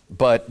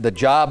 but the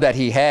job that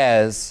he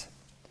has,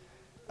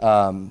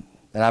 and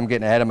I'm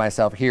getting ahead of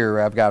myself here,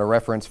 I've got a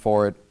reference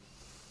for it.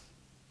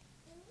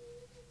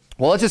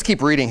 Well, let's just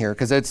keep reading here,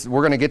 because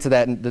we're going to get to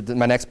that in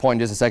my next point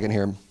in just a second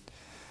here.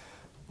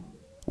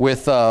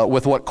 With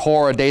what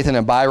Korah, Dathan,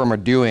 and Abiram are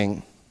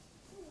doing.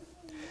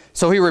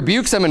 So he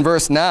rebukes them in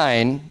verse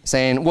 9,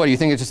 saying, what, do you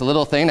think it's just a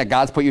little thing that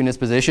God's put you in this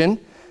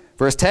position?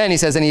 Verse 10, he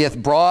says, and he hath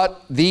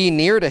brought thee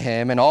near to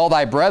him, and all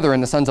thy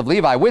brethren, the sons of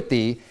Levi, with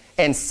thee,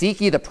 and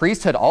seek ye the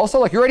priesthood also?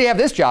 Like, you already have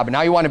this job, and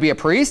now you want to be a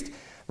priest?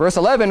 Verse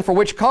 11, for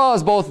which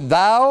cause both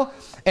thou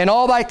and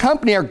all thy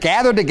company are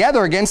gathered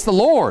together against the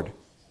Lord.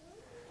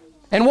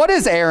 And what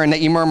is Aaron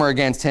that ye murmur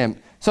against him?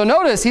 So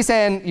notice, he's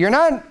saying, you're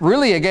not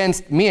really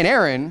against me and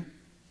Aaron.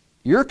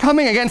 You're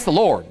coming against the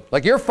Lord.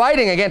 Like, you're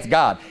fighting against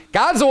God.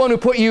 God's the one who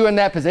put you in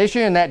that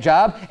position, in that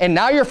job, and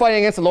now you're fighting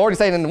against the Lord. He's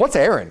saying, and what's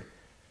Aaron?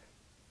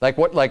 Like,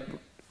 what, like,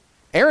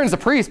 Aaron's the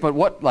priest, but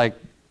what, like,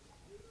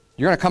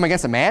 you're going to come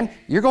against a man?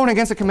 You're going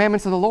against the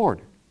commandments of the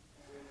Lord.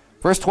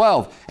 Verse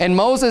 12, and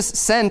Moses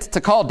sent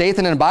to call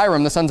Dathan and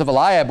Abiram, the sons of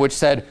Eliab, which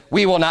said,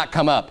 we will not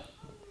come up.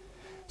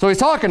 So he's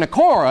talking to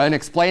Korah and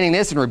explaining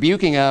this and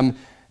rebuking him.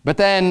 But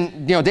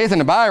then, you know, Dathan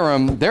and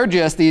Abiram, they're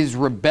just these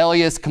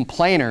rebellious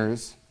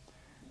complainers.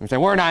 They say,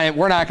 we're not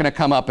going to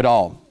come up at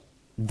all.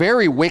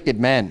 Very wicked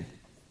men.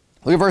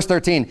 Look at verse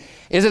 13.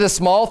 Is it a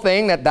small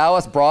thing that thou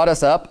hast brought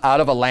us up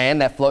out of a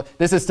land that floweth?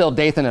 This is still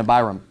Dathan and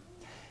Abiram.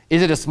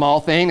 Is it a small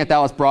thing that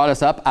thou hast brought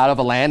us up out of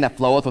a land that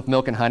floweth with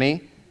milk and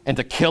honey, and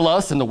to kill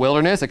us in the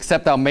wilderness,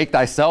 except thou make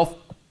thyself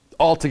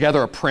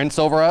altogether a prince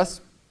over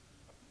us?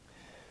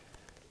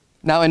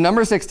 Now in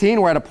number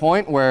 16, we're at a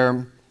point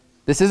where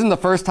this isn't the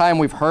first time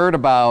we've heard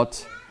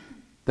about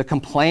the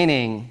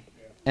complaining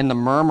and the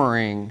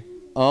murmuring.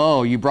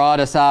 Oh, you brought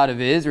us out of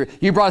Israel.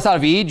 You brought us out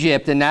of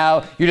Egypt, and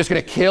now you're just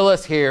going to kill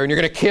us here, and you're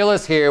going to kill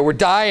us here. We're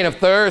dying of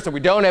thirst, and we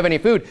don't have any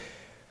food.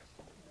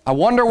 I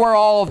wonder where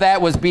all of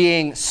that was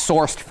being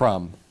sourced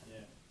from.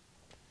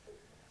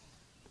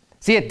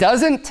 See, it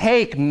doesn't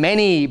take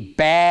many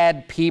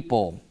bad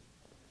people.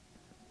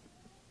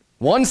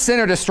 One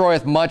sinner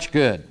destroyeth much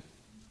good.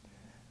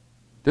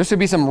 There should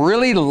be some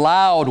really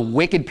loud,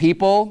 wicked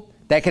people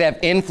that could have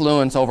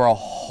influence over a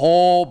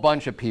whole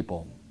bunch of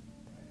people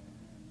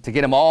to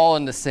get them all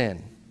into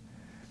sin.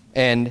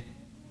 And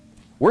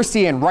we're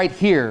seeing right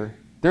here,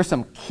 there's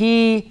some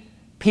key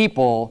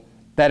people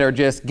that are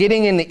just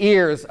getting in the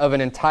ears of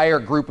an entire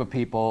group of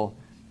people,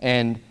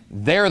 and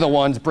they're the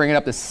ones bringing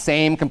up the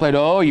same complaint.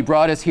 Oh, you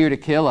brought us here to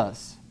kill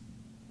us.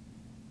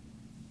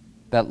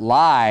 That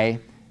lie,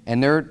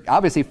 and they're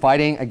obviously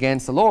fighting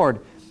against the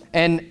Lord.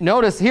 And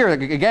notice here,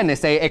 again, they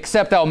say,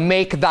 except thou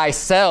make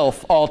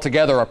thyself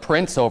altogether a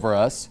prince over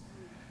us.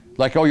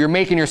 Like, oh, you're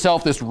making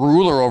yourself this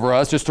ruler over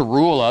us just to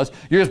rule us.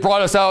 You just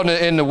brought us out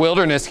in the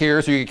wilderness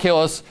here so you could kill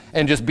us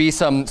and just be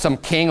some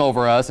king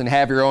over us and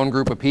have your own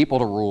group of people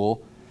to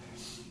rule.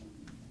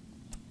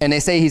 And they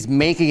say he's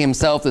making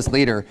himself this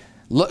leader.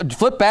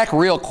 Flip back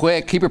real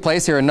quick. Keep your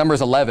place here in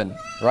Numbers 11.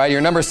 Right? You're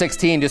in Numbers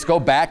 16. Just go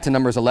back to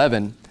Numbers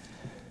 11.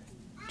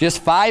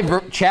 Just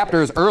 5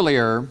 chapters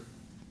earlier,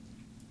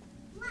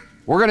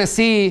 we're going to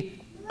see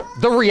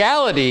the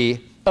reality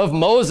of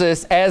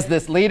Moses as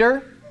this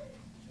leader.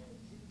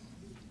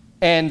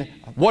 And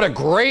what a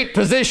great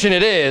position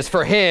it is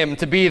for him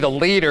to be the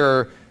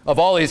leader of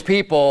all these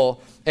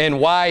people, and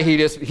why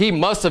he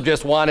must have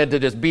just wanted to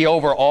just be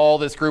over all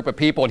this group of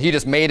people, and he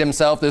just made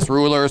himself this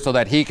ruler so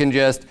that he can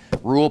just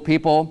rule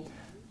people.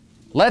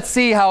 Let's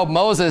see how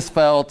Moses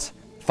felt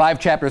 5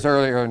 chapters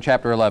earlier in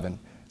chapter 11.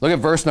 Look at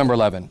verse number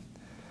 11.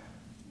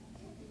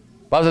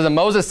 The Bible says, and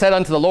Moses said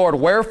unto the Lord,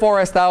 wherefore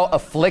hast thou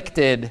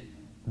afflicted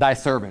thy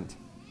servant?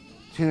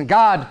 She said,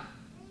 God,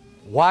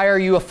 why are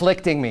you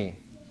afflicting me?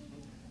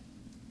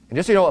 And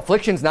just so you know,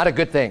 affliction's not a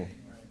good thing.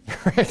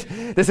 Right?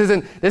 This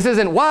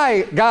isn't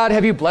why, God,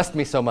 have you blessed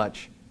me so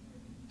much?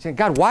 She's saying,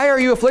 God, why are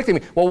you afflicting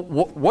me? Well,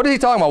 what is he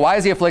talking about? Why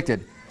is he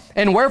afflicted?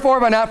 And wherefore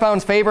have I not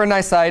found favor in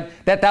thy sight,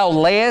 that thou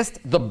layest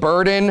the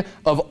burden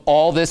of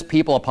all this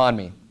people upon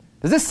me?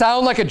 Does this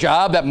sound like a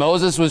job that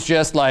Moses was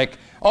just like,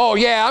 oh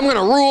yeah, I'm going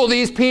to rule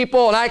these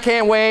people, and I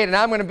can't wait, and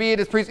I'm going to be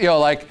this priest? You know,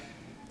 like,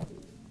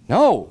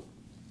 no.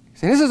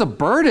 See, this is a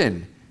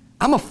burden.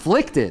 I'm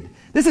afflicted.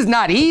 This is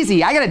not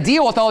easy. I got to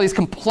deal with all these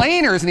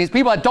complainers and these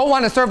people that don't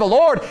want to serve the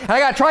Lord. And I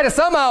got to try to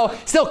somehow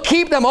still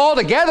keep them all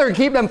together and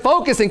keep them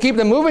focused and keep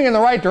them moving in the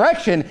right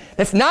direction.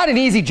 That's not an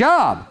easy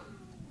job.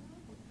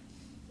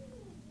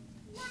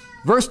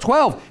 Verse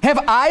 12,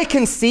 have I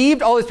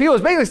conceived all these people?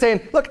 It's basically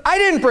saying, look, I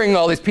didn't bring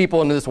all these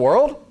people into this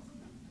world.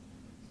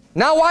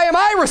 Now why am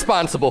I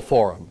responsible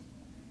for them?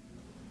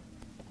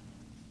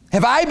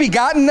 Have I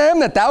begotten them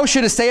that thou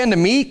shouldest say unto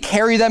me,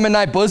 carry them in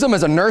thy bosom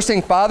as a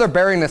nursing father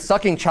bearing the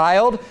sucking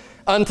child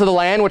unto the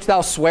land which thou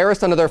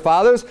swearest unto their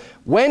fathers?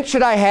 When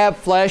should I have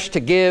flesh to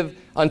give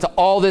unto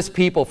all this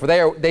people? For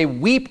they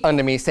weep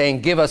unto me,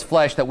 saying, give us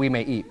flesh that we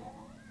may eat.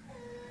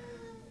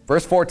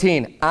 Verse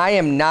 14, I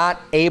am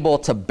not able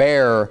to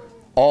bear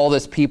all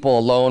this people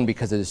alone,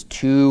 because it is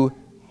too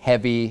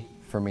heavy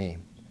for me.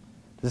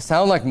 Does it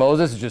sound like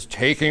Moses is just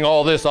taking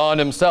all this on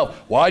himself?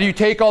 Why do you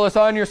take all this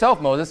on yourself,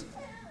 Moses?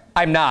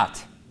 I'm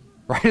not.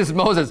 Right? As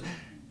Moses,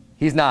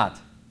 he's not.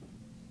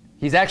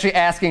 He's actually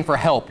asking for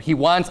help. He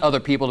wants other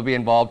people to be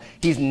involved.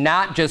 He's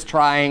not just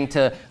trying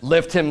to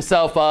lift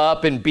himself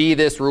up and be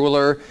this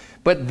ruler,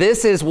 but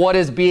this is what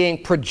is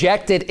being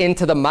projected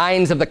into the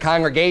minds of the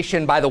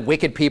congregation by the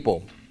wicked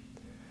people.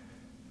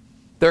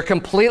 They're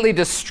completely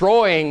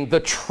destroying the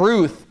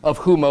truth of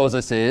who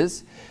Moses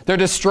is. They're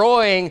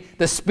destroying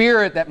the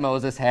spirit that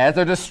Moses has.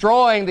 They're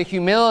destroying the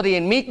humility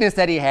and meekness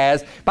that he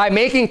has by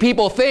making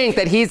people think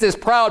that he's this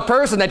proud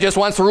person that just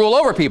wants to rule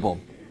over people.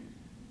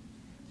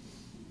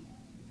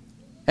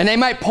 And they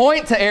might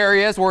point to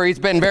areas where he's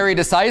been very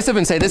decisive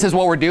and say, this is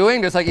what we're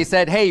doing. Just like he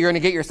said, hey, you're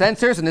going to get your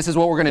censors and this is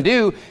what we're going to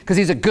do, because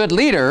he's a good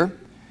leader.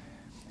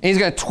 And he's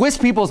going to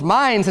twist people's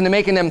minds into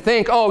making them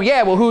think, oh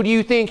yeah, well, who do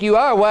you think you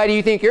are? Why do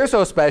you think you're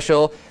so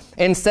special?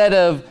 Instead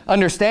of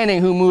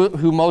understanding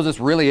who Moses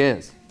really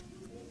is.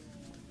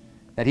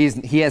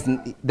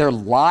 That they're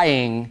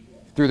lying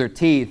through their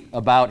teeth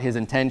about his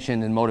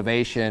intention and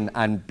motivation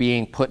on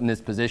being put in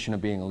this position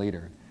of being a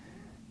leader.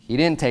 He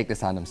didn't take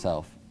this on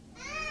himself.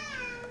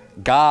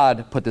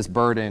 God put this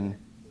burden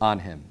on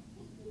him.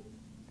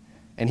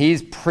 And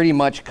he's pretty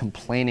much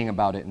complaining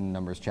about it in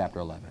Numbers chapter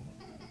 11.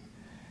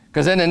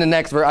 Because then in the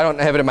next verse, I don't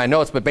have it in my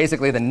notes, but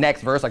basically the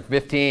next verse, like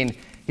 15,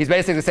 he's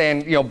basically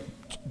saying, you know,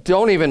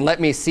 don't even let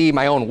me see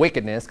my own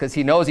wickedness, because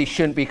he knows he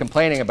shouldn't be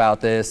complaining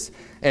about this,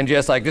 and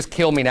just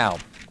kill me now.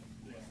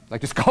 Like,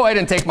 just go ahead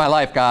and take my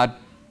life, God.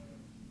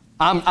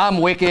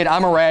 I'm wicked,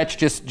 I'm a wretch,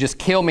 just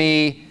kill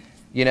me.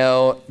 You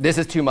know, this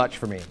is too much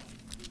for me.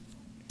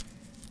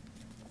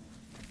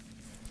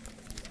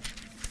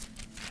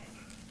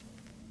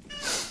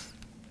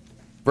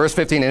 Verse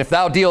 15, and if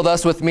thou deal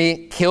thus with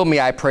me, kill me,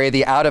 I pray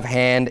thee, out of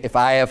hand, if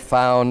I have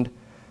found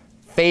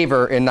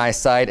favor in thy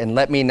sight, and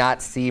let me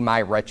not see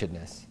my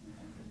wretchedness.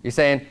 You're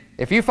saying,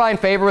 if you find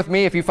favor with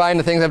me, if you find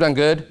the things I've done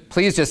good,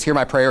 please just hear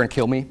my prayer and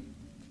kill me.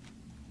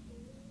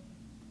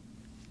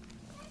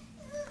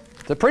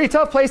 It's a pretty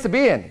tough place to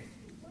be in.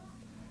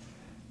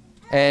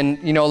 And,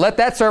 you know, let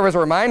that serve as a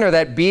reminder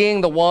that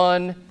being the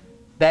one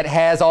that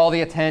has all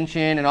the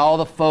attention and all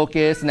the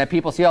focus and that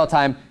people see all the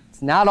time,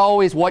 it's not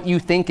always what you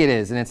think it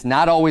is, and it's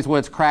not always what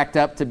it's cracked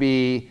up to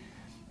be,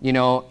 you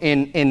know,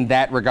 in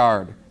that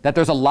regard. That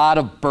there's a lot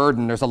of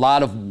burden, there's a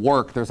lot of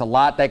work, there's a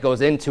lot that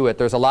goes into it,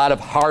 there's a lot of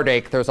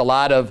heartache, there's a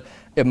lot of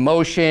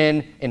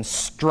emotion and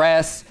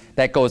stress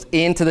that goes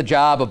into the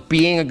job of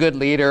being a good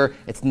leader.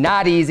 It's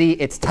not easy,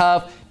 it's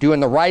tough,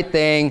 doing the right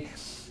thing.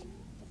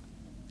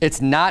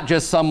 It's not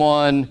just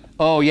someone,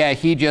 oh yeah,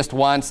 he just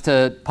wants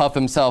to puff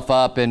himself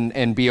up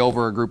and be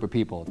over a group of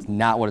people. It's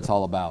not what it's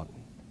all about.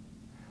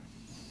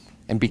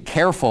 And be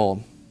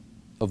careful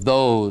of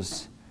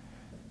those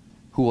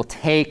who will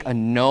take a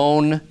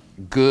known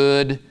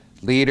good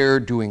leader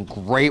doing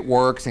great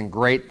works and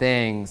great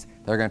things.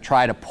 They're going to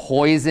try to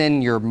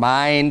poison your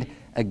mind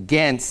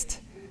against,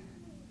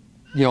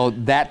 you know,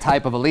 that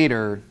type of a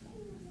leader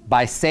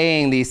by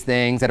saying these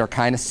things that are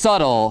kind of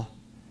subtle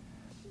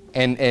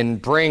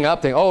and bring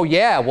up things. Oh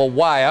yeah, well,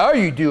 why are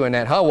you doing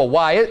that? Huh? Well,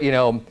 why, you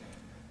know,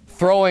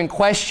 throwing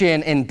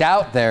question and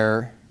doubt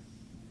there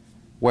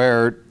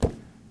where,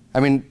 I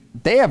mean,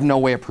 they have no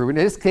way of proving it.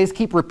 They just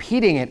keep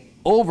repeating it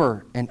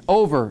over and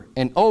over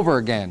and over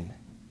again.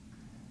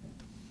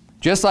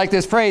 Just like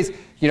this phrase,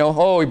 you know,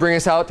 oh, he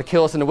brings us out to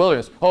kill us in the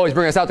wilderness. Oh, he's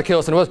bringing us out to kill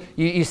us in the wilderness.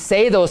 You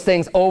say those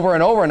things over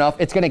and over enough,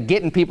 it's going to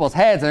get in people's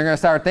heads, and they're going to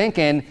start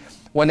thinking,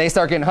 when they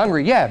start getting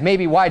hungry, yeah,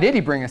 maybe why did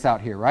he bring us out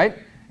here, right?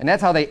 And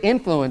that's how they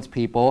influence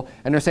people,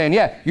 and they're saying,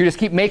 yeah, you just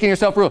keep making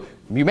yourself ruler.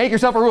 You make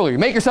yourself a ruler. You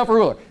make yourself a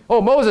ruler. Oh,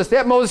 Moses,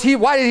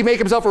 why did he make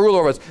himself a ruler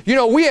over us? You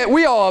know,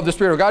 we all have the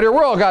Spirit of God here.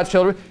 We're all God's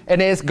children.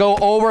 And they just go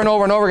over and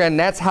over and over again, and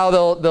that's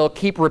how they'll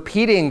keep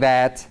repeating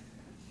that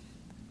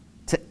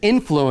to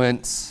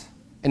influence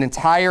an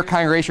entire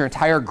congregation or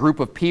entire group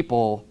of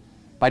people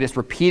by just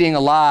repeating a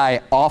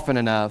lie often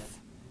enough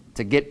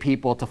to get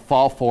people to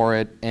fall for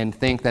it and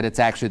think that it's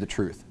actually the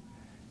truth.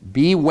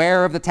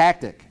 Beware of the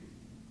tactic.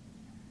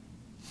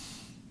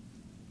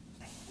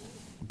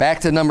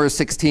 Back to Numbers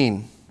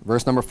 16,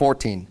 verse number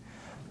 14.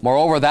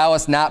 Moreover, thou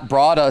hast not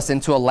brought us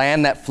into a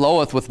land that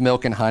floweth with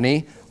milk and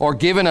honey, or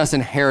given us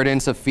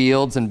inheritance of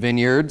fields and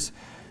vineyards.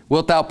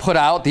 Wilt thou put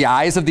out the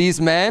eyes of these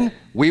men?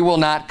 We will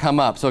not come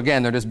up. So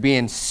again, they're just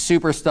being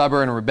super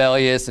stubborn and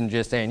rebellious and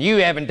just saying, you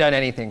haven't done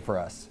anything for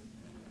us.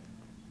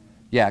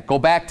 Yeah, go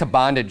back to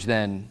bondage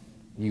then,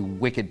 you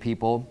wicked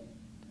people.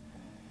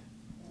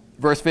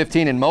 Verse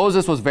 15, and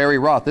Moses was very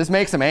wroth. This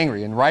makes him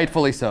angry, and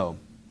rightfully so.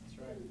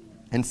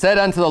 And said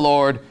unto the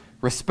Lord,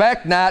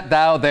 respect not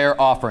thou their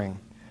offering.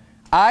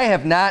 I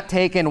have not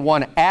taken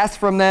one ass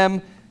from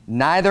them,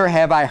 neither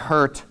have I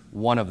hurt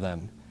one of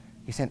them.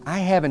 He said, I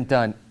haven't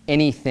done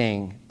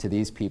anything to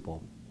these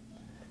people.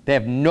 They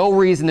have no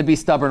reason to be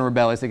stubborn and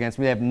rebellious against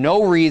me. They have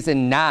no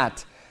reason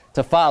not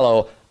to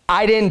follow.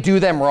 I didn't do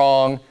them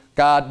wrong.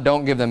 God,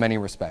 don't give them any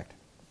respect.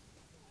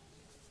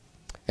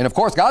 And of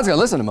course, God's going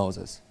to listen to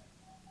Moses.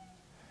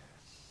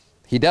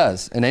 He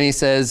does. And then he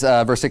says,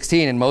 verse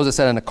 16, and Moses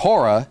said unto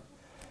Korah,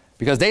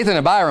 because Dathan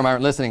and Abiram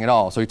aren't listening at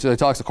all. So he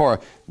talks to Korah,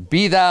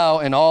 be thou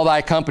and all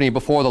thy company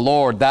before the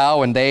Lord,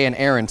 thou and they and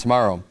Aaron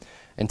tomorrow.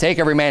 And take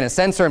every man his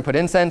censer and put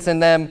incense in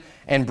them,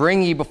 and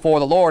bring ye before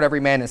the Lord every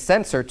man his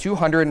censer,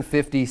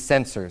 250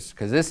 censers.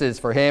 Because this is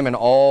for him and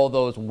all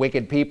those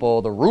wicked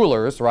people, the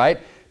rulers, right?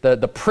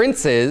 The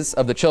princes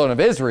of the children of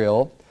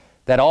Israel,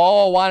 that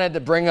all wanted to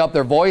bring up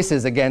their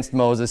voices against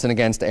Moses and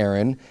against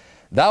Aaron.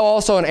 Thou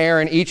also and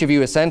Aaron, each of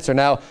you a censer.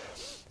 Now,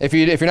 if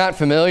you're not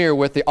familiar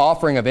with the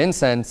offering of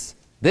incense,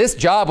 this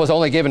job was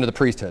only given to the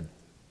priesthood.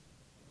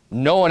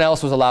 No one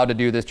else was allowed to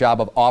do this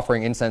job of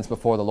offering incense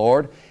before the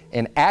Lord.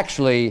 And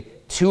actually,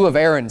 2 of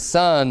Aaron's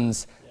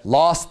sons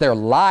lost their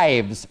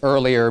lives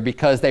earlier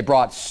because they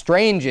brought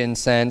strange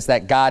incense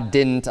that God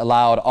didn't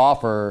allow to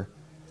offer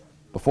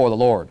before the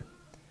Lord.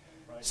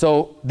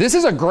 So this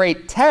is a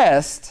great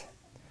test,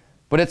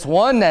 but it's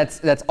one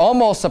that's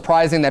almost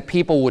surprising that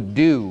people would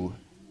do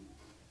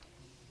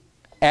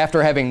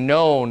after having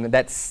known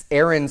that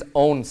Aaron's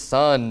own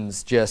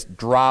sons just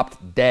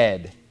dropped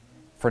dead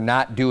for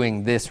not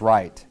doing this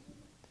right.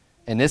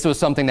 And this was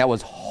something that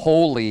was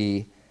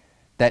holy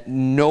that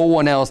no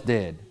one else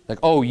did. Like,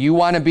 oh, you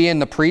want to be in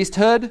the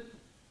priesthood?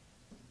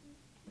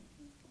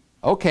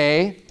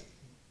 Okay,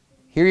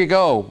 here you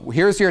go.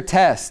 Here's your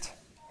test.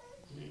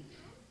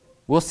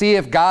 We'll see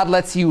if God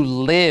lets you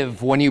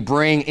live when you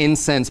bring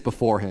incense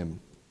before him.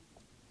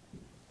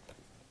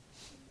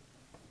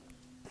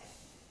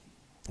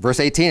 Verse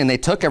 18, and they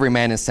took every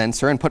man his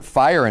censer and put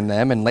fire in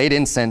them and laid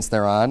incense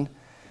thereon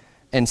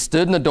and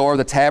stood in the door of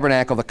the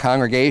tabernacle of the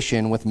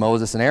congregation with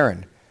Moses and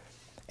Aaron.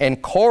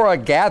 And Korah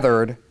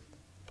gathered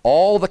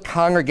all the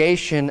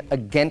congregation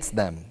against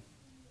them.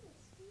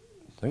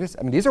 I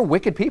mean, these are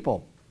wicked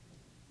people.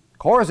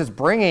 Korah is just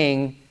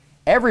bringing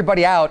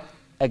everybody out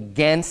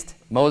against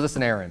Moses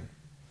and Aaron.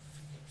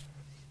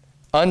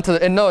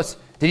 And notice,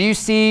 did you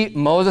see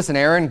Moses and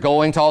Aaron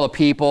going to all the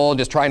people and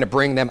just trying to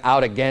bring them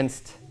out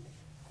against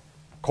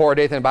Korah,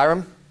 Dathan, and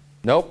Abiram?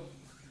 Nope.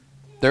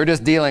 They're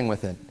just dealing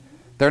with it.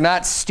 They're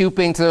not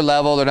stooping to their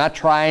level. They're not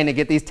trying to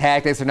get these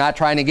tactics. They're not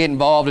trying to get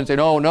involved and say,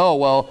 oh, no,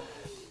 well,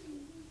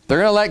 they're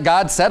going to let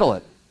God settle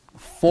it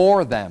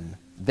for them.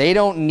 They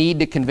don't need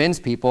to convince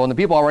people, and the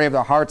people already have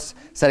their hearts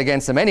set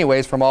against them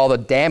anyways from all the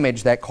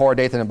damage that Korah,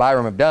 Dathan, and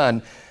Abiram have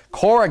done.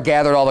 Korah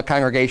gathered all the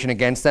congregation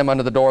against them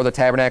under the door of the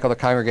tabernacle of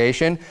the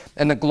congregation,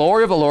 and the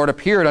glory of the Lord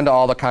appeared unto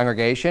all the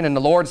congregation. And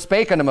the Lord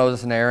spake unto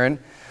Moses and Aaron,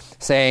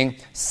 saying,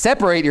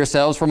 separate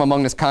yourselves from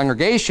among this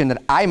congregation,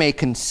 that I may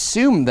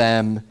consume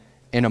them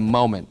in a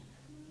moment.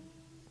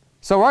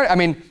 So, right, I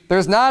mean,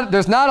 there's not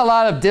a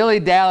lot of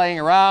dilly-dallying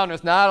around.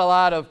 There's not a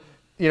lot of,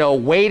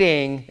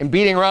 waiting and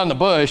beating around the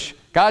bush.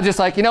 God's just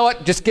like, you know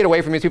what? Just get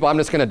away from these people. I'm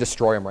just going to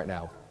destroy them right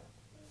now.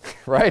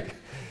 Right?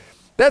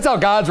 That's how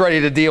God's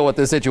ready to deal with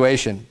this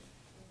situation.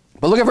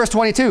 But look at verse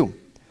 22.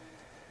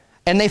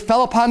 And they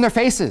fell upon their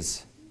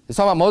faces. It's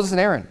talking about Moses and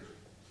Aaron.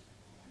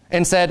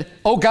 And said,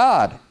 O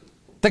God,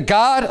 the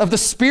God of the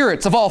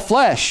spirits of all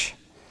flesh,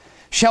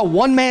 shall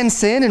one man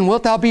sin, and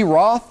wilt thou be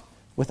wroth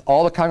with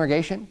all the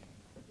congregation?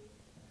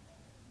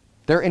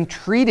 They're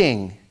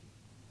entreating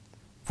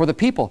for the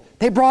people.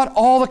 They brought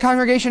all the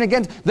congregation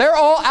against. They're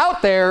all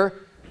out there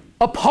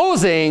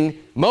opposing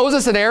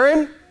Moses and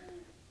Aaron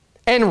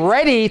and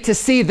ready to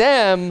see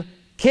them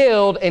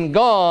killed and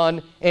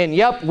gone. And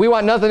yep, we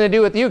want nothing to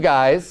do with you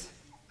guys.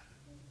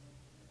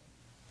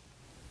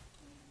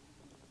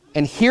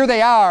 And here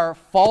they are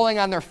falling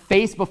on their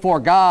face before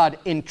God,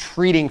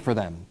 entreating for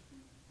them.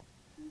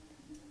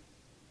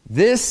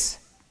 This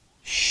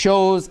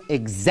shows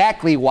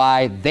exactly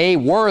why they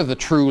were the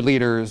true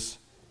leaders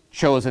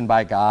chosen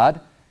by God,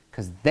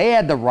 because they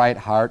had the right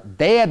heart,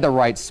 they had the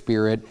right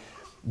spirit.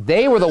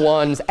 They were the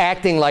ones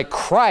acting like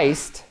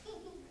Christ,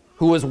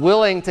 who was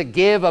willing to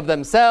give of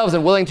themselves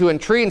and willing to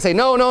entreat and say,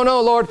 no, no,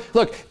 no, Lord,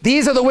 look,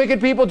 these are the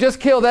wicked people, just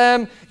kill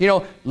them.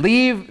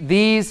 Leave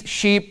these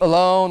sheep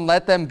alone,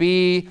 let them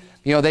be.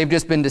 They've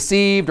just been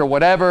deceived or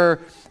whatever,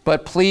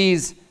 but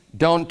please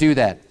don't do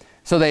that.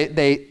 So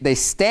they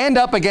stand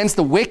up against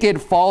the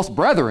wicked false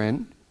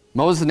brethren.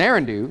 Moses and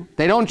Aaron do.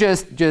 They don't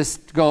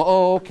just go,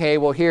 oh, okay,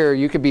 well, here,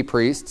 you could be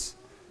priests.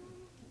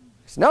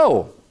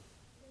 No,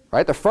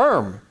 right? They're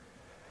firm.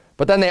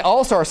 But then they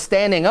also are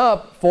standing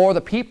up for the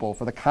people,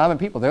 for the common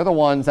people. They're the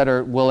ones that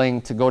are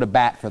willing to go to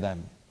bat for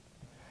them.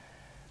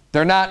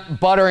 They're not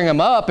buttering them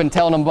up and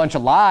telling them a bunch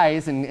of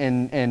lies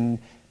and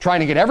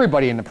trying to get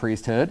everybody in the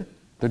priesthood.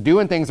 They're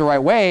doing things the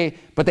right way,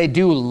 but they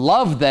do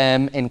love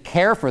them and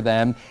care for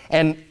them.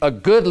 And a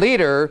good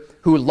leader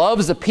who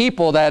loves the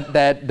people that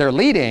they're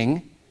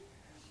leading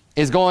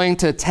is going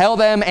to tell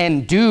them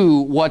and do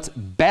what's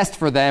best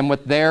for them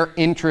with their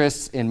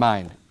interests in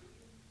mind.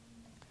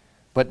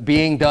 But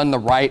being done the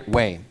right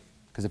way.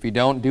 Because if you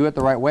don't do it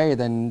the right way,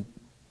 then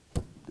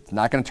it's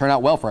not going to turn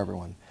out well for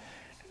everyone.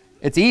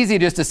 It's easy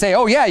just to say,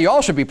 oh yeah, you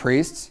all should be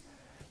priests.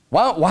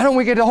 Why don't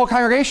we get the whole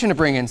congregation to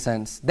bring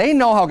incense? They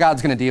know how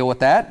God's going to deal with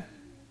that.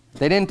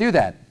 They didn't do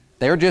that.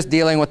 They were just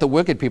dealing with the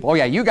wicked people. Oh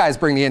yeah, you guys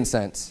bring the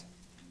incense.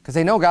 Because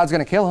they know God's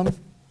going to kill them.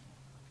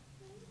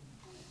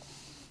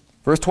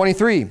 Verse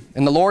 23,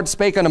 and the Lord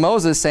spake unto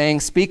Moses, saying,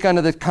 speak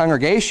unto the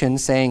congregation,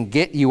 saying,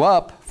 get you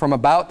up from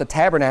about the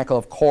tabernacle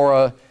of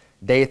Korah,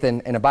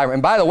 Dathan, and Abiram.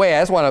 And by the way,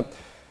 I just want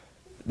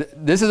to,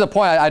 this is a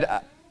point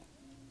I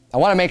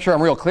want to make sure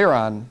I'm real clear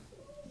on.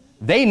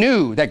 They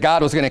knew that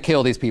God was going to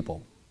kill these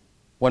people.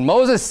 When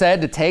Moses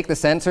said to take the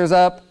censers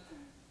up,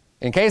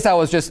 In case I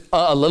was just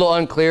a little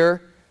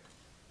unclear,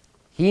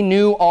 he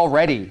knew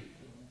already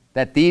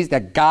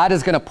that God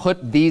is going to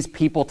put these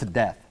people to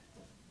death.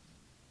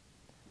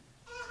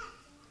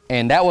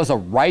 And that was a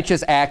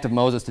righteous act of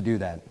Moses to do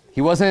that. He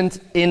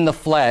wasn't in the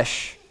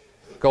flesh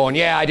going,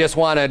 yeah, I just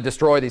want to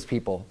destroy these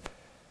people.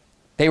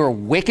 They were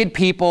wicked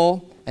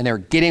people, and they were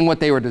getting what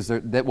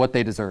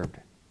they deserved.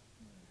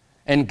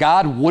 And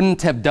God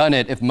wouldn't have done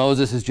it if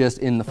Moses is just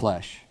in the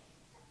flesh.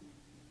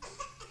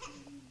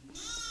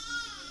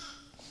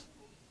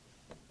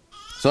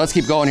 So let's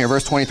keep going here.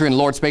 Verse 23, and the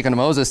Lord spake unto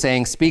Moses,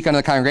 saying, speak unto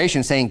the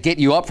congregation, saying, get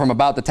you up from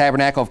about the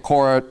tabernacle of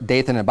Korah,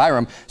 Dathan, and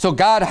Abiram. So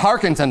God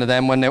hearkens unto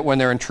them when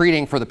they're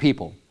entreating for the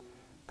people.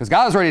 Because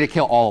God is ready to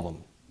kill all of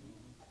them.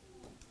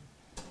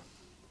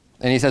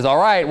 And he says, all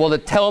right, well,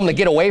 tell them to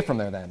get away from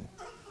there then.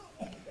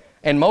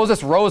 And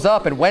Moses rose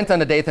up and went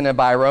unto Dathan and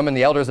Abiram, and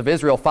the elders of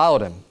Israel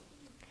followed him.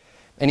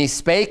 And he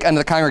spake unto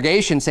the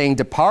congregation, saying,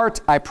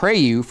 depart, I pray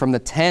you, from the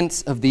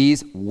tents of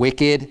these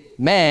wicked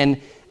men,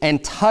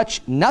 and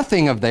touch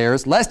nothing of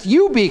theirs, lest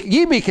ye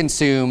be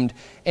consumed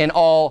in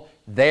all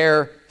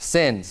their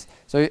sins.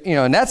 So,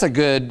 and that's a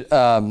good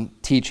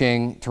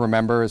teaching to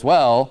remember as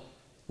well.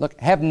 Look,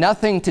 have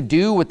nothing to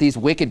do with these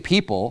wicked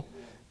people.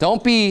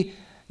 Don't be,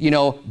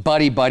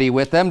 buddy-buddy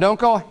with them. Don't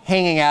go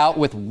hanging out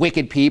with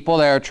wicked people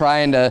that are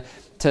trying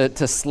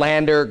to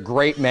slander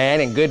great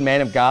men and good men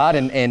of God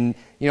and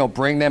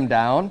bring them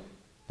down.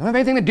 Don't have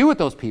anything to do with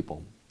those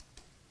people.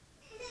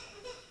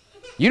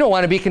 You don't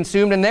want to be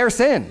consumed in their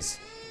sins.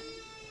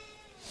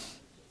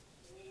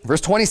 Verse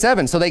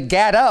 27, so they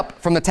gat up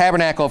from the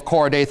tabernacle of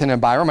Korah, Dathan,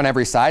 and Abiram on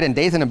every side, and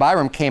Dathan and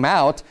Abiram came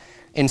out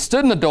and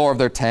stood in the door of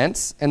their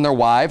tents, and their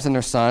wives and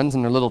their sons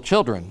and their little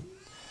children.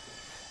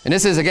 And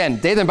this is, again,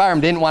 Dathan and Abiram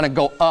didn't want to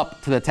go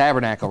up to the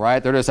tabernacle,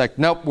 right? They're just like,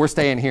 nope, we're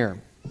staying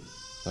here.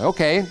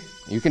 Okay,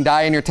 you can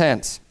die in your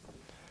tents.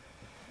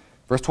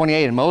 Verse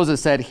 28, and Moses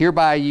said,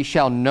 hereby ye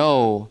shall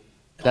know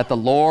that the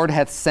Lord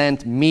hath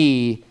sent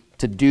me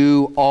to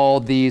do all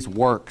these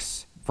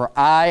works. For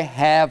I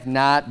have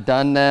not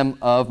done them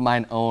of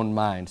mine own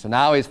mind. So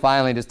now he's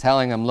finally just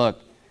telling them, look,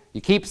 you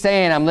keep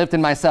saying I'm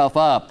lifting myself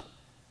up,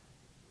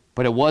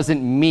 but it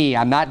wasn't me.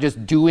 I'm not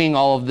just doing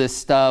all of this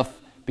stuff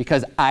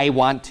because I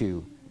want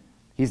to.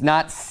 He's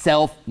not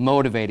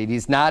self-motivated.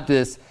 He's not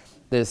this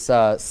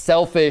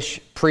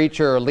selfish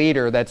preacher or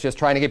leader that's just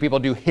trying to get people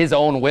to do his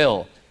own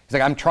will. He's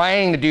like, I'm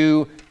trying to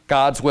do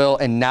God's will,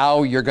 and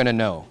now you're going to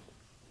know.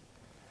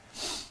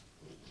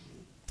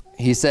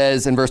 He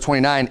says in verse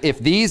 29, if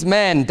these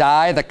men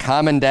die the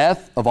common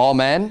death of all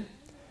men,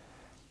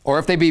 or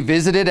if they be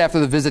visited after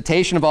the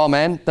visitation of all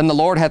men, then the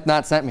Lord hath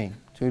not sent me.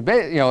 So,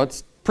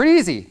 it's pretty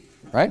easy,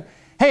 right?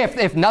 Hey,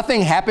 if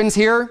nothing happens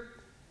here,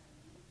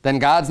 then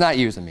God's not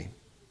using me.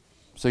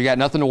 So you got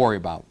nothing to worry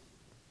about.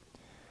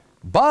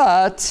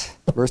 But,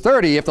 verse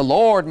 30, if the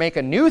Lord make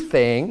a new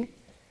thing,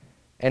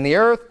 and the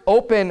earth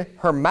open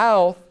her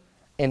mouth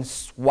and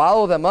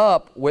swallow them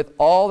up with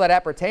all that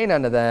appertain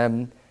unto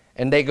them,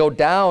 and they go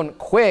down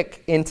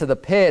quick into the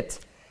pit,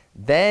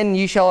 then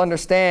ye shall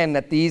understand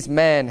that these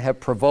men have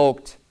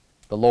provoked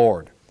the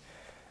Lord.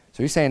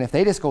 So you're saying if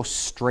they just go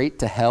straight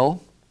to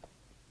hell,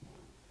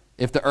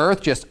 if the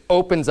earth just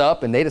opens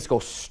up and they just go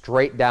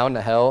straight down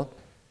to hell,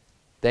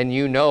 then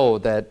you know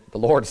that the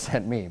Lord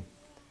sent me.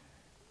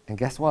 And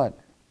guess what?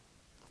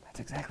 That's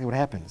exactly what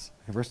happens.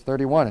 In verse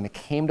 31, and it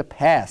came to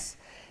pass,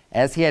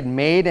 as he had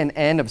made an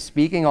end of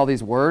speaking all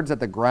these words, that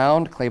the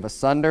ground clave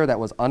asunder that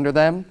was under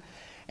them,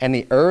 and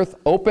the earth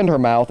opened her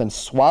mouth and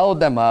swallowed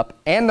them up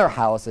and their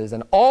houses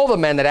and all the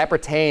men that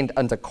appertained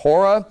unto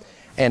Korah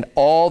and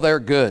all their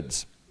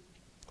goods.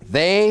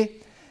 They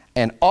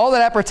and all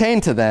that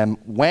appertained to them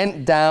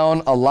went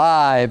down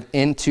alive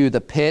into the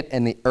pit,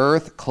 and the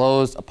earth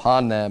closed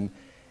upon them,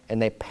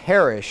 and they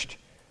perished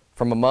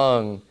from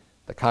among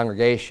the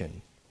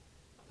congregation.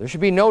 There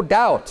should be no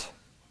doubt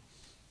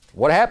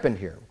what happened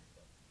here,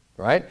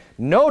 right?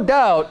 No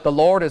doubt the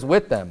Lord is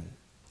with them.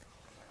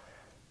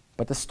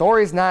 But the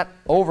story's not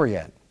over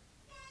yet.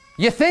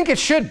 You think it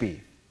should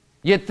be.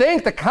 You'd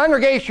think the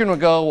congregation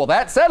would go, well,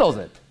 that settles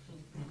it.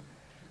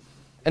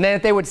 And then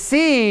if they would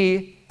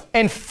see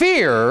and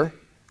fear,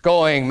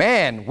 going,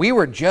 man, we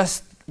were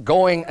just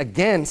going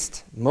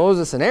against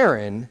Moses and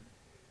Aaron,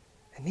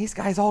 and these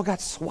guys all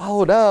got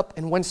swallowed up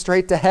and went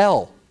straight to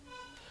hell.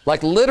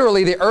 Like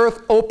literally the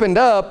earth opened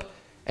up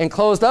and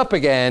closed up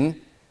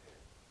again.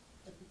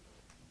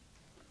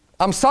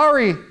 I'm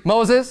sorry,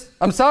 Moses.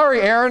 I'm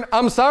sorry, Aaron.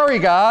 I'm sorry,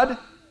 God.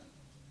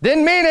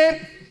 Didn't mean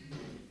it.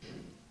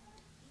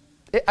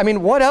 I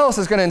mean, what else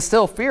is going to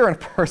instill fear in a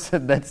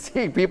person than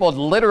seeing people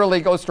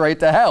literally go straight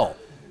to hell?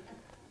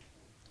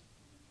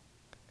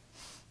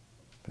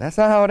 But that's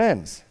not how it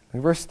ends.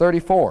 In verse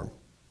 34,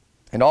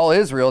 and all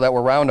Israel that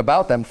were round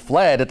about them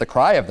fled at the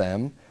cry of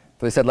them,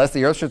 for they said, lest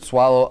the earth should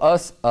swallow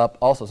us up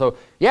also. So,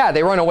 yeah,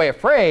 they run away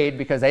afraid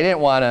because they didn't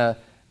want to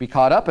be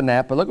caught up in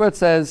that. But look what it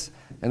says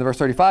in verse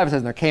 35. It says,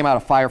 and there came out a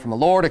fire from the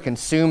Lord to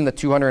consume the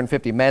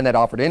 250 men that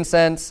offered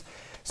incense.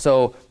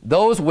 So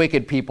those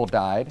wicked people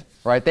died.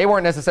 right? They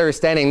weren't necessarily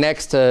standing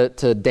next to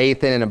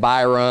Dathan and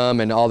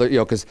Abiram and all the,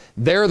 because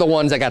they're the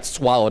ones that got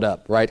swallowed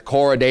up, right?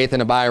 Korah,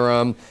 Dathan,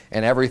 Abiram,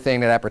 and everything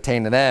that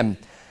pertained to them.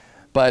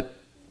 But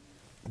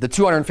the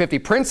 250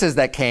 princes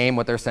that came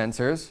with their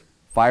censers,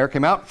 fire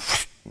came out,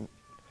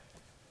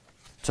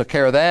 took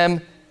care of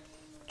them.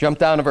 Jump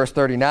down to verse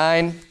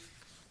 39.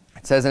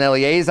 It says, and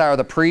Eleazar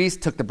the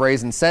priest took the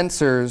brazen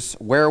censers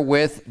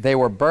wherewith they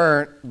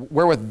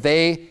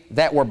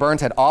that were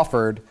burnt had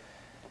offered,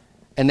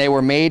 and they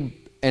were made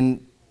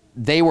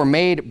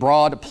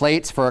broad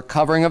plates for a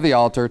covering of the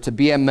altar, to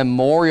be a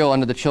memorial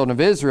unto the children of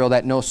Israel,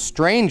 that no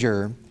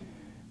stranger,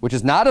 which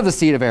is not of the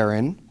seed of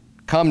Aaron,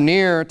 come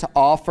near to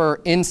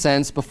offer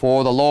incense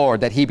before the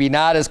Lord, that he be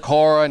not as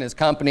Korah and his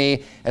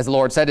company, as the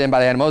Lord said to him by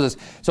the hand of Moses.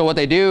 So what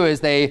they do is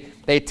they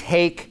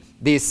take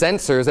these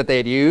censers that they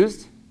had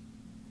used,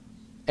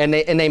 and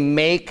they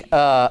make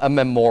a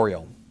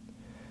memorial.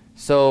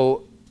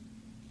 So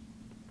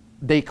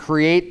they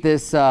create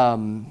this,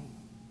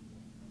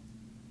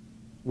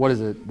 what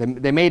is it?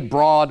 They made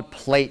broad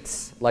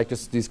plates, like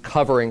just these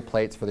covering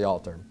plates for the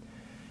altar.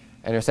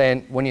 And they're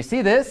saying, when you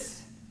see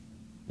this,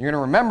 you're going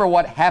to remember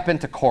what happened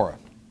to Korah.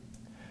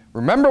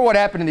 Remember what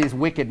happened to these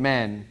wicked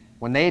men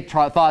when they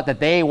thought that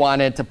they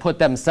wanted to put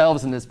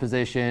themselves in this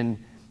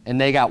position,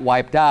 and they got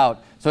wiped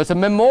out. So it's a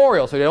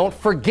memorial, so they don't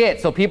forget,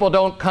 so people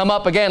don't come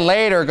up again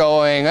later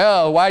going,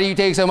 oh, why do you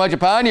take so much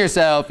upon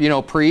yourself,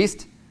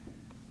 priest?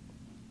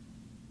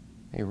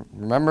 Hey,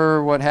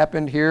 remember what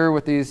happened here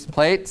with these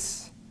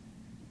plates?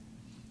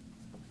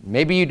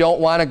 Maybe you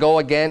don't want to go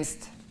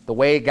against the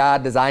way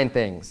God designed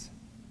things,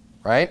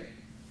 right?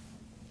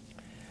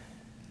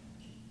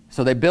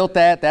 So they built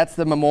that. That's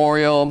the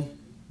memorial.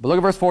 But look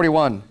at verse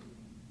 41.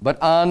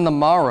 But on the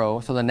morrow,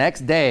 so the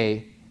next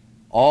day,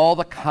 all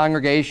the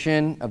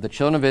congregation of the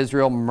children of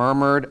Israel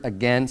murmured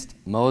against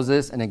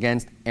Moses and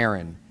against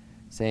Aaron,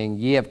 saying,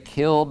 ye have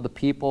killed the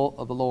people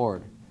of the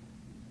Lord.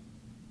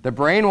 The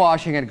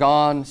brainwashing had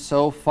gone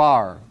so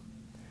far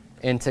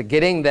into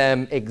getting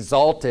them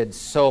exalted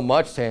so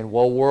much, saying,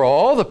 well, we're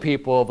all the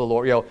people of the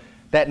Lord,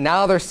 that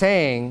now they're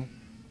saying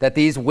that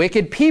these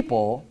wicked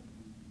people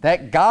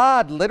that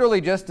God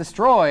literally just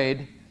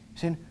destroyed,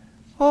 saying,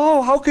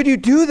 oh, how could you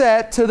do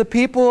that to the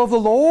people of the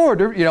Lord?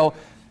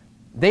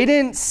 They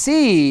didn't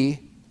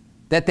see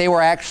that they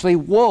were actually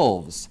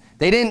wolves.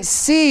 They didn't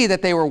see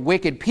that they were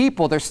wicked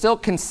people. They're still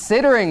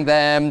considering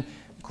them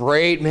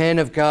great men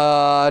of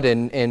God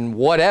and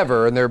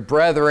whatever, and their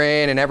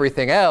brethren and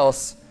everything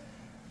else.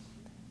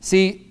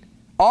 See,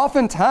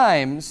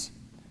 oftentimes,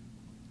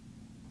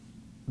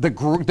 the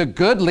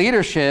good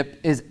leadership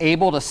is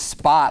able to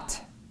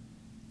spot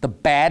the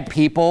bad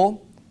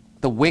people,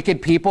 the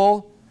wicked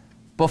people,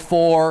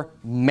 before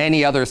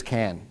many others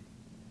can.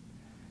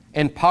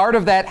 And part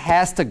of that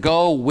has to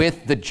go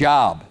with the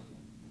job.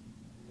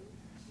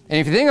 And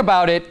if you think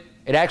about it,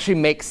 it actually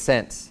makes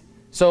sense.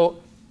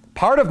 So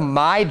part of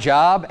my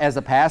job as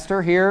a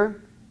pastor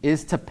here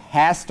is to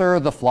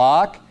pastor the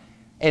flock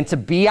and to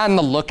be on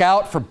the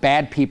lookout for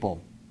bad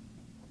people.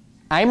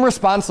 I'm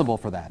responsible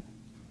for that.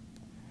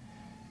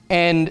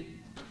 And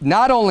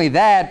not only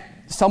that,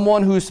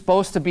 someone who's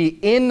supposed to be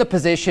in the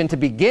position to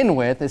begin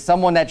with is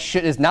someone that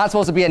is not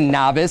supposed to be a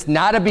novice,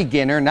 not a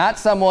beginner, not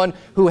someone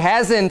who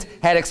hasn't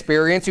had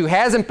experience, who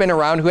hasn't been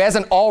around, who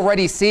hasn't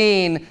already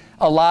seen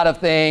a lot of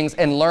things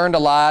and learned a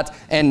lot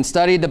and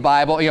studied the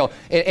Bible,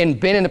 and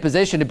been in a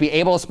position to be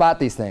able to spot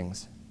these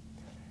things.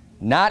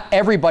 Not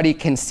everybody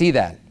can see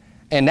that.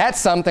 And that's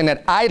something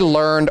that I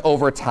learned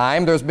over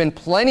time. There's been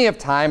plenty of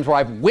times where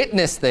I've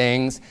witnessed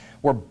things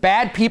where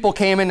bad people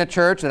came into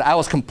church that I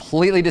was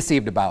completely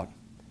deceived about.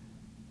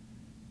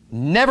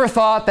 Never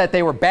thought that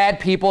they were bad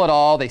people at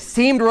all. They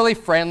seemed really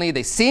friendly.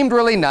 They seemed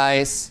really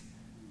nice.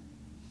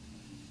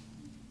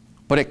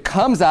 But it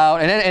comes out,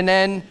 and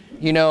then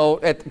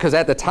because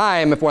at the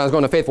time, when I was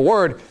going to Faithful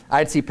Word,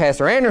 I'd see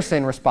Pastor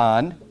Anderson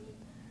respond,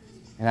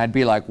 and I'd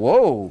be like,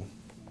 whoa,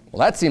 well,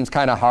 that seems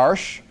kind of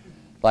harsh.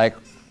 Like,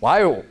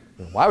 why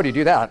would you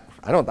do that?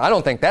 I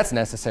don't think that's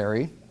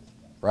necessary,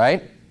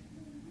 right?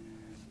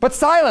 But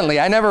silently,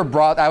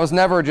 I was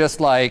never just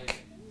like,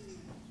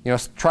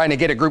 trying to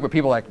get a group of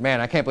people like, man,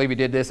 I can't believe you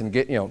did this, and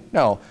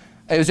no.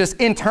 It was just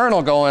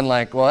internal going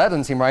like, well, that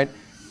doesn't seem right.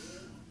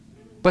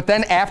 But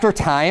then after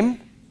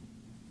time,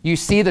 you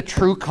see the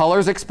true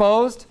colors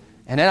exposed,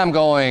 and then I'm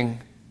going,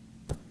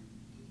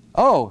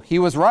 oh, he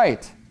was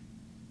right.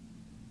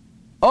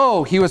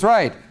 Oh, he was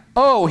right.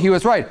 Oh, he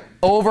was right.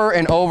 Over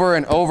and over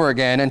and over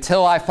again,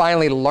 until I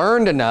finally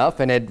learned enough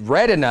and had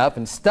read enough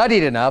and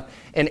studied enough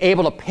and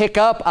able to pick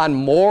up on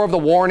more of the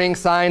warning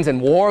signs and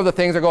more of the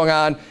things that are going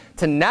on,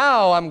 to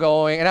now I'm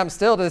going, and I'm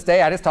still to this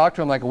day, I just talked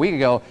to him like a week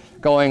ago,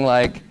 going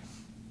like,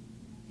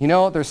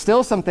 there's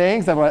still some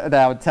things that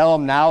I would tell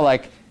him now,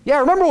 like, yeah,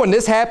 remember when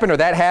this happened or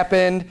that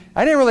happened?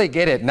 I didn't really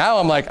get it. Now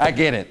I'm like, I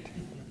get it.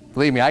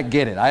 Believe me, I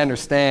get it. I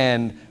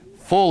understand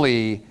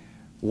fully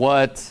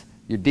what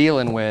you're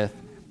dealing with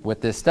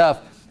this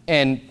stuff.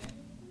 And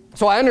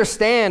so I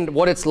understand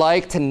what it's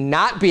like to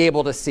not be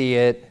able to see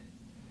it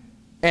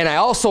And I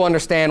also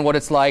understand what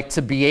it's like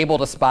to be able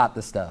to spot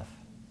this stuff,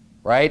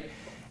 right?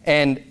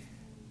 And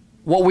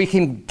what we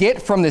can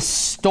get from this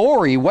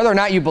story, whether or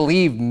not you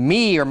believe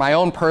me or my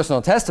own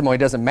personal testimony,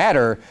 doesn't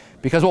matter,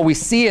 because what we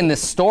see in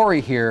this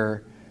story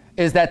here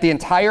is that the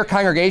entire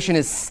congregation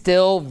is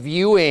still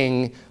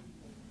viewing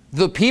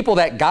the people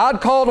that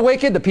God called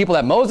wicked, the people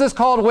that Moses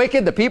called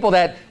wicked, the people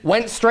that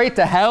went straight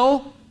to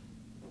hell.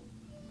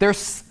 They're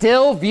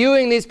still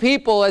viewing these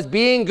people as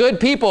being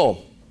good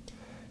people.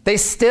 They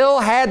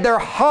still had their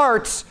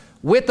hearts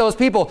with those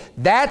people.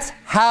 That's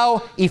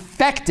how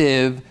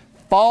effective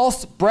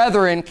false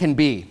brethren can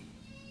be.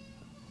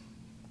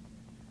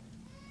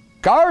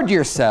 Guard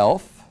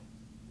yourself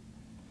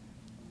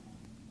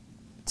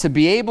to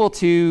be able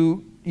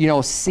to,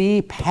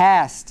 see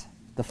past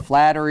the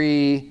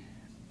flattery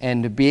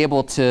and to be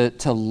able to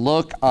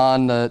look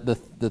on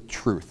the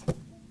truth.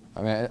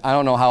 I mean, I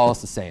don't know how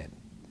else to say it.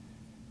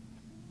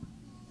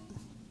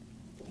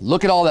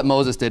 Look at all that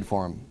Moses did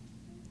for him.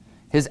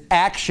 His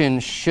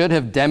actions should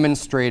have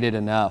demonstrated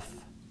enough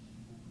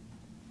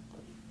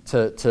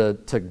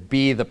to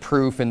be the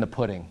proof in the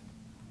pudding,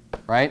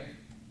 right?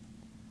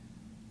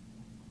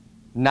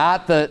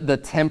 Not the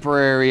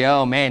temporary,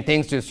 oh man,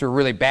 things just are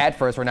really bad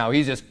for us right now.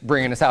 He's just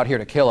bringing us out here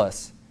to kill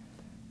us.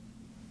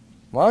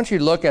 Why don't you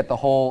look at the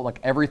whole,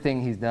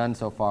 everything he's done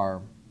so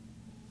far,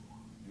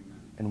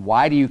 and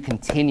why do you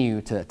continue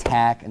to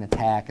attack and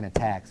attack and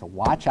attack? So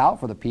watch out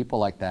for the people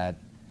like that.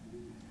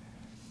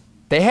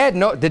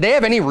 Did they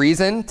have any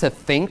reason to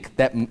think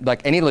that,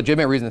 any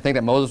legitimate reason to think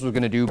that Moses was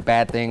going to do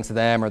bad things to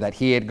them or that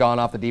he had gone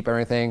off the deep end or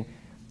anything?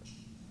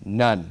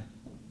 None.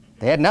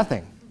 They had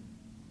nothing.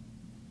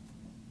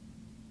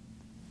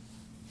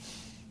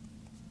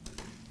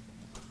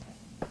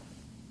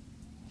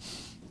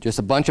 Just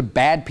a bunch of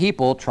bad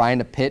people trying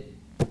to pit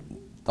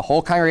the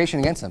whole congregation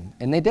against him,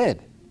 and they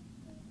did.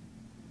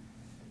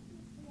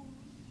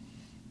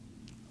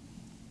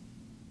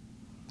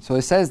 So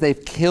it says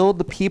they've killed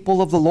the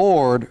people of the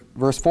Lord,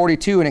 verse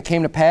 42, and it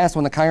came to pass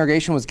when the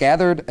congregation was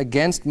gathered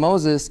against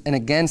Moses and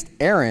against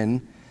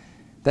Aaron,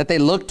 that they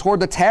looked toward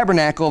the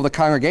tabernacle of the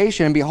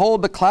congregation, and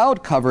behold, the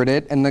cloud covered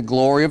it, and the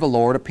glory of the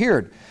Lord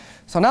appeared.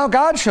 So now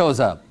God shows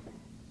up,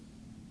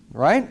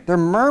 right? They're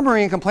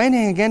murmuring and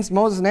complaining against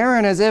Moses and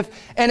Aaron as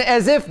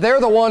if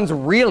they're the ones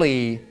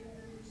really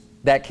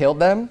that killed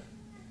them.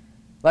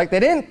 They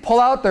didn't pull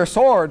out their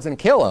swords and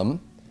kill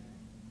them.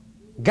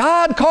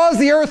 God caused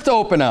the earth to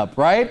open up,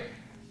 right?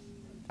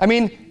 I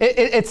mean,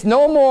 it's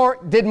no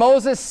more, did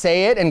Moses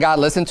say it and God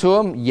listened to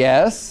him?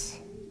 Yes.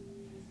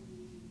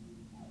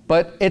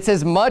 But it's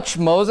as much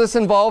Moses'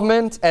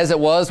 involvement as it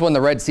was when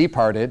the Red Sea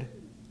parted.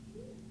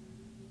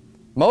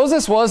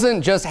 Moses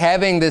wasn't just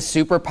having this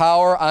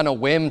superpower on a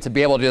whim to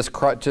be able to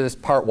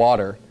just part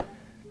water,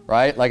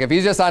 right? If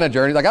he's just on a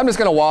journey, I'm just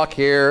going to walk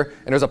here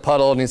and there's a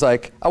puddle and he's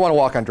like, I want to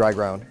walk on dry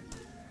ground.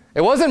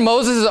 It wasn't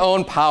Moses'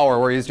 own power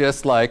where he's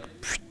just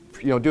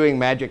doing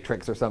magic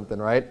tricks or something,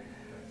 right?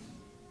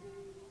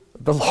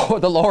 The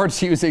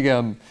Lord's using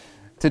him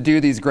to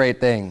do these great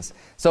things.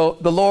 So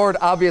the Lord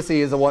obviously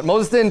is the one.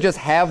 Moses didn't just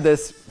have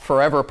this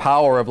forever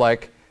power of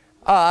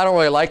I don't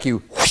really like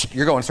you.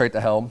 You're going straight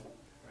to hell.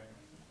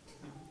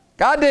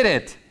 God did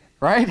it,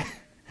 right?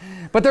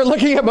 But they're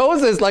looking at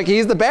Moses like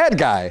he's the bad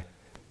guy.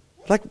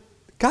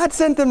 God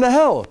sent them to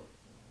hell.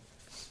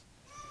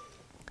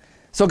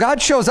 So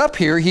God shows up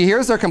here. He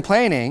hears their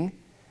complaining.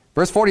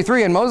 Verse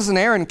 43, and Moses and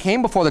Aaron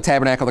came before the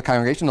tabernacle of the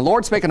congregation. The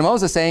Lord spake unto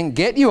Moses, saying,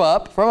 get you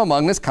up from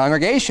among this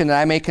congregation, that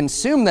I may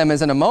consume them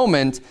as in a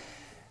moment.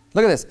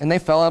 Look at this. And they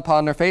fell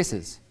upon their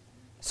faces.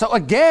 So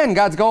again,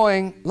 God's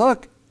going,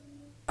 look,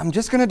 I'm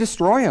just going to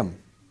destroy them.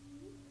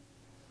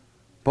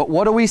 But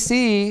what do we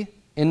see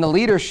in the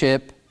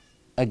leadership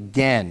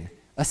again?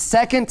 A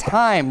second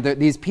time,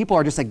 these people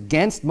are just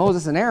against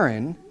Moses and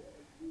Aaron.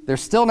 They're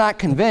still not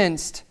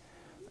convinced.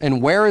 And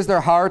where is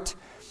their heart?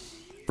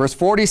 Verse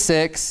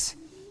 46,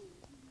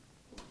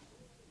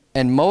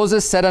 and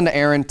Moses said unto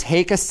Aaron,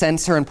 take a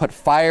censer and put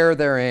fire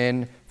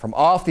therein from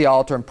off the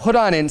altar, and put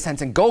on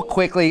incense, and go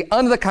quickly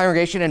unto the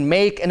congregation, and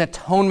make an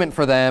atonement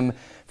for them.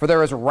 For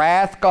there is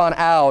wrath gone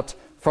out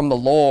from the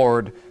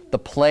Lord, the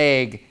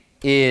plague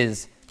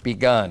is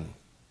begun.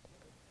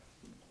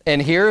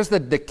 And here's a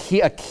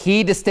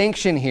key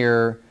distinction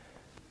here.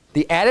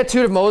 The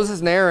attitude of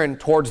Moses and Aaron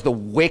towards the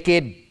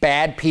wicked,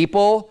 bad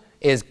people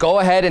is go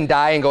ahead and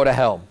die and go to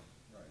hell.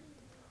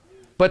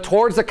 But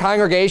towards the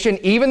congregation,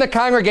 even the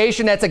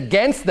congregation that's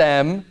against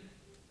them,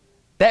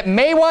 that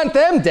may want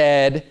them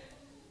dead,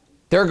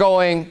 they're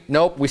going,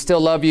 nope, we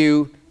still love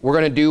you. We're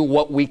going to do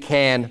what we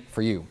can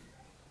for you.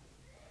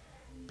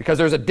 Because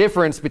there's a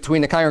difference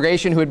between the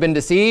congregation who had been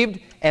deceived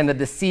and the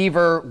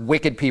deceiver,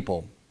 wicked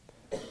people.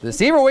 The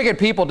deceiver, wicked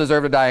people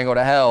deserve to die and go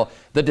to hell.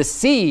 The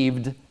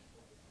deceived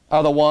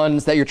are the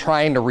ones that you're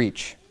trying to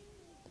reach.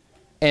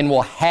 And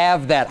will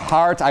have that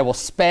heart. I will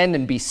spend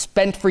and be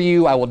spent for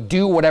you. I will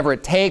do whatever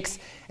it takes.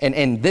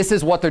 And this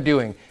is what they're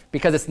doing.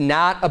 Because it's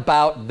not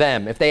about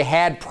them. If they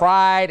had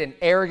pride and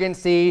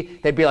arrogancy,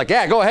 they'd be like,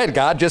 yeah, go ahead,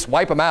 God, just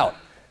wipe them out.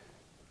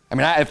 I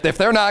mean, if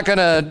they're not going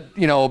to,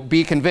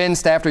 be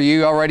convinced after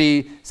you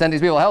already sent these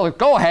people, hell,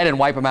 go ahead and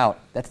wipe them out.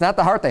 That's not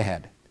the heart they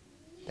had.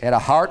 They had a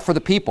heart for the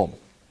people.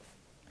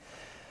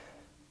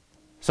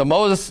 So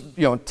Moses,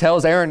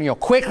 tells Aaron,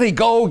 quickly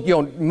go,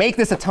 make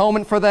this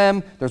atonement for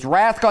them. There's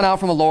wrath gone out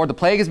from the Lord. The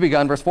plague has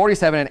begun. Verse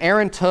 47, and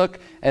Aaron took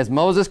as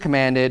Moses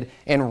commanded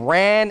and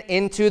ran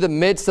into the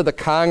midst of the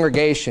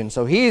congregation.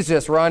 So he's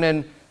just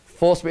running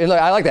full speed.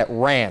 Look, I like that,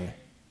 ran.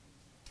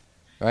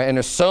 Right? And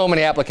there's so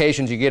many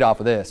applications you get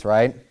off of this,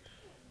 right?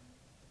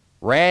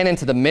 Ran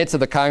into the midst of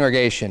the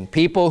congregation.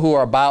 People who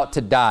are about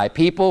to die.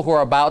 People who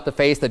are about to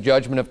face the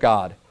judgment of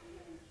God.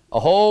 A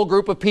whole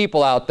group of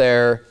people out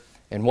there.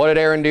 And what did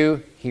Aaron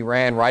do? He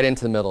ran right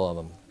into the middle of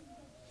them.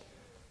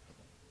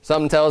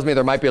 Something tells me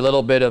there might be a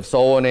little bit of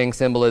soul winning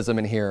symbolism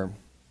in here.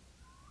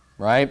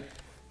 Right?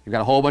 You've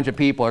got a whole bunch of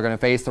people who are going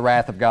to face the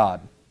wrath of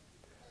God.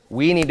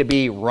 We need to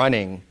be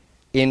running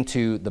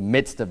into the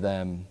midst of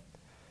them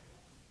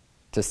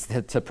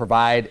to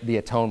provide the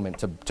atonement,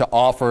 to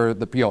offer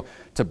the,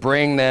 to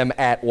bring them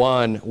at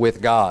one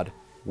with God.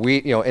 We,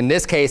 in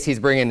this case, he's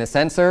bringing the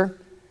censer,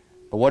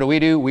 but what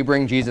do? We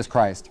bring Jesus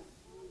Christ.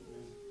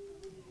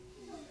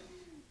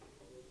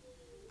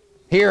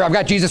 Here, I've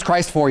got Jesus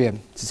Christ for you.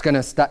 It's just going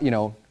to stop,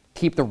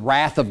 keep the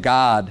wrath of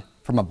God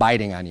from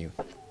abiding on you.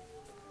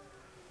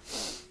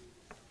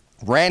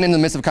 Ran in the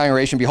midst of the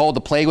congregation. Behold,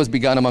 the plague was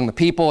begun among the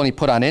people, and he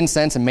put on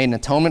incense and made an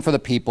atonement for the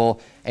people,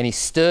 and he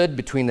stood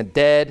between the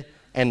dead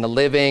and the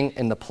living,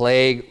 and the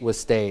plague was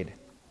stayed.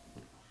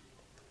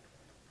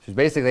 She was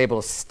basically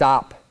able to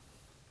stop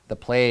the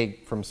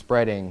plague from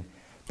spreading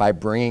by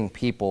bringing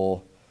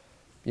people,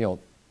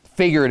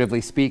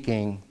 figuratively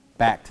speaking,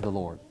 back to the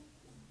Lord.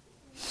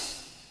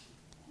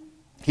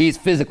 He's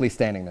physically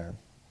standing there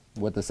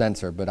with the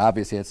censer, but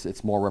obviously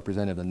it's more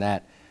representative than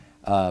that.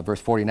 Verse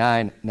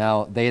 49,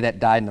 now they that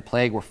died in the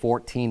plague were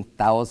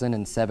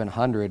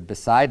 14,700,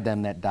 beside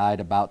them that died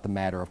about the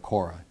matter of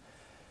Korah.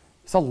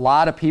 It's a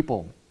lot of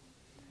people.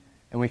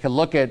 And we can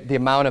look at the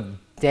amount of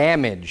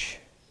damage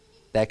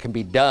that can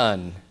be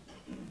done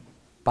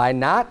by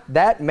not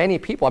that many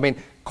people. I mean,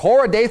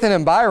 Korah, Dathan,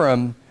 and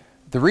Abiram,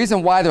 the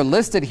reason why they're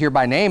listed here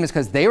by name is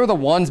because they were the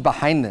ones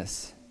behind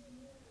this.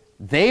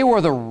 They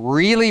were the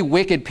really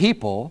wicked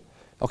people,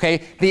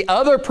 okay? The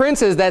other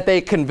princes that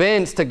they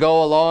convinced to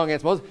go along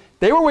against Moses,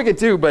 they were wicked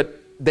too, but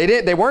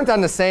they weren't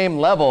on the same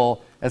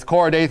level as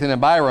Korah, Dathan,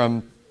 and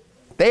Abiram.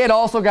 They had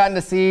also gotten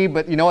to see,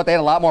 but you know what? They had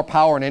a lot more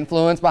power and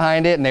influence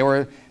behind it, and they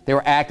were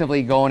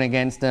actively going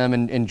against them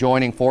and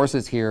joining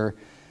forces here.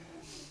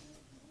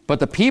 But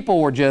the people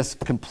were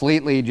just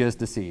completely just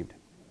deceived.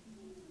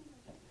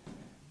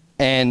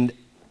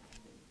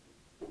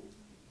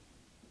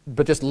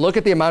 But just look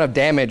at the amount of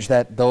damage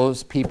that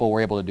those people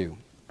were able to do.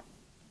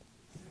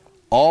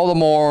 All the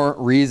more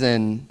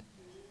reason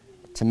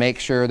to make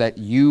sure that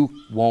you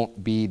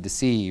won't be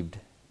deceived,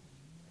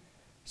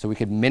 so we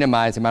could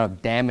minimize the amount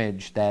of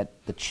damage that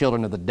the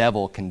children of the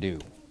devil can do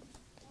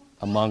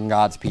among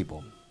God's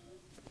people.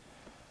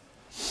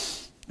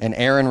 And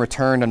Aaron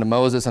returned unto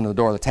Moses unto the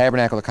door of the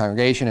tabernacle of the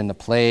congregation, and the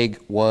plague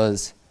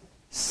was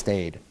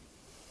stayed.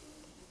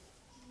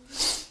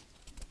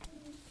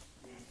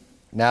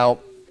 Now,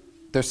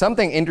 there's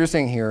something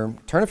interesting here.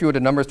 Turn, if you would,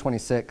 to Numbers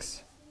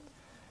 26.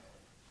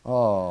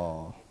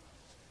 Oh.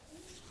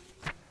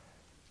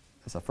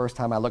 It's the first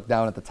time I looked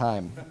down at the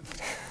time.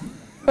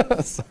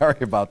 Sorry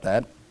about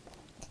that.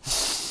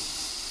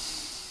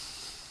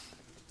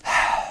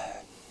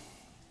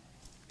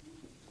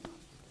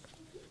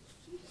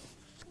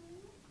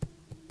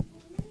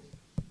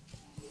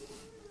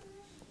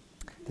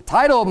 The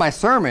title of my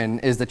sermon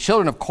is The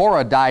Children of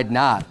Korah Died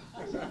Not.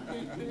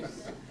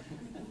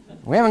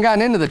 We haven't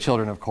gotten into the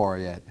children of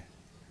Korah yet.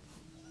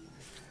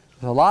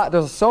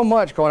 There's so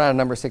much going on in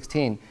number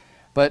 16.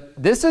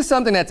 But this is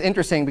something that's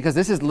interesting because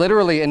this is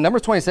literally, in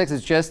Numbers 26,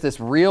 is just this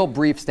real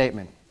brief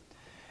statement.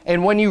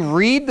 And when you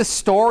read the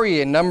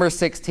story in number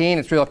 16,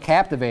 it's real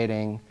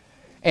captivating.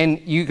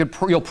 And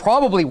you'll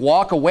probably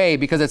walk away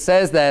because it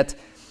says that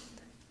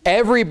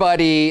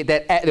everyone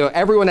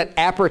that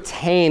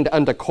appertained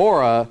unto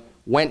Korah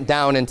went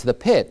down into the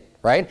pit.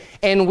 Right?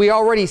 And we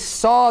already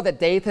saw that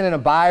Dathan and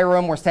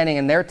Abiram were standing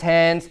in their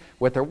tents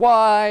with their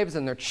wives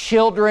and their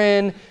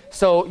children.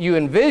 So you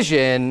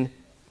envision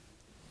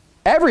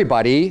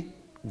everybody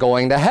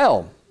going to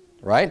hell,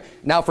 right?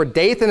 Now for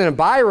Dathan and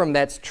Abiram,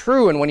 that's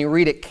true. And when you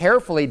read it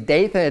carefully,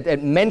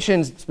 it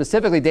mentions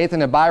specifically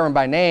Dathan and Abiram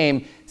by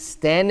name,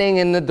 standing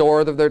in the door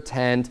of their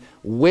tent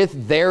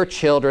with their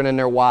children and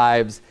their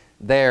wives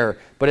there.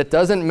 But it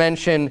doesn't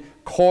mention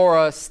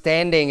Korah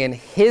standing in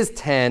his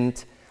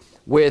tent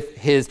with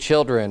his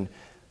children.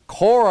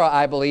 Korah,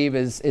 I believe,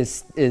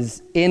 is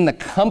in the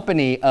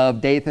company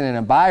of Dathan and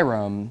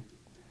Abiram.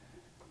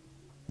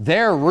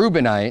 They're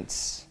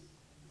Reubenites.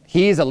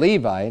 He's a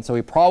Levite, so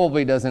he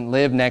probably doesn't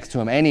live next to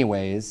him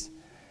anyways.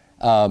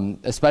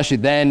 especially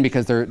then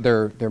because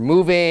they're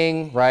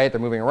moving, right?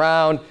 They're moving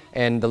around,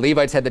 and the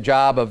Levites had the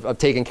job of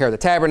taking care of the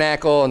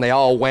tabernacle, and they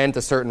all went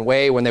a certain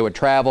way when they would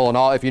travel, and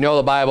all. If you know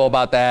the Bible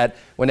about that,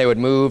 when they would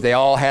move, they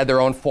all had their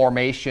own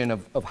formation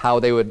of how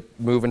they would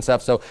move and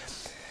stuff. So,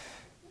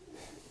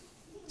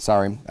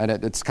 sorry,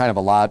 it's kind of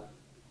a lot,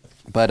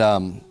 but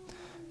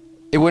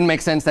it wouldn't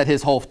make sense that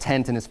his whole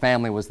tent and his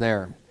family was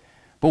there.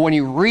 But when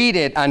you read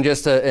it on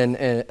just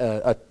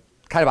a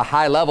kind of a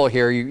high level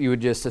here, you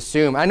would just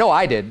assume, I know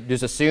I did,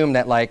 just assume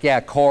that like,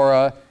 yeah,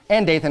 Korah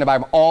and Dathan and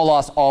Abiram all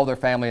lost all their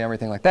family and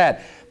everything like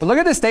that. But look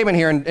at this statement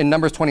here in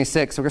Numbers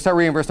 26. So we're going to start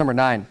reading verse number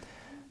 9.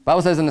 The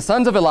Bible says, and the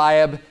sons of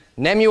Eliab,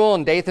 Nemuel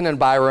and Dathan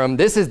and Abiram,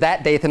 this is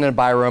that Dathan and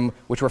Abiram,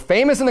 which were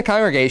famous in the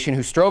congregation,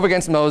 who strove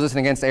against Moses and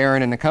against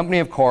Aaron in the company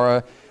of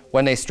Korah,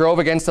 when they strove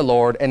against the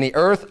Lord, and the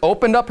earth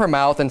opened up her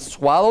mouth and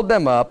swallowed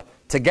them up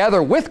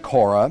together with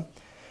Korah.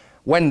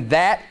 When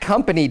that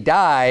company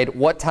died,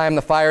 what time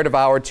the fire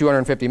devoured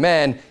 250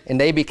 men, and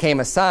they became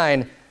a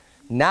sign,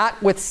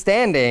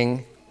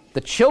 notwithstanding,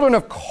 the children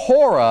of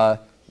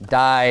Korah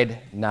died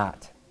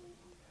not.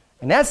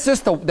 And that's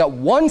just that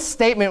one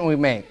statement we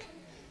make.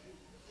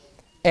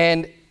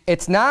 And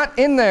it's not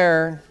in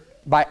there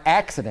by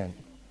accident,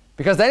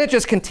 because then it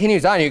just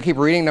continues on. You keep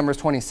reading Numbers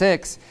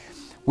 26.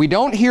 We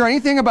don't hear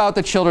anything about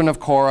the children of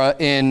Korah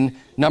in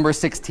Numbers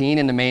 16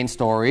 in the main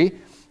story,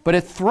 but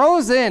it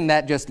throws in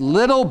that just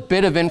little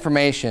bit of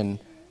information.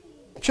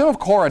 The children of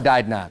Korah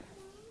died not.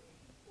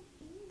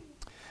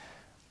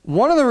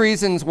 One of the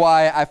reasons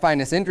why I find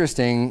this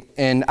interesting,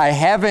 and I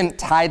haven't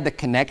tied the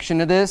connection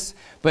to this,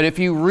 but if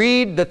you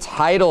read the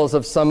titles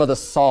of some of the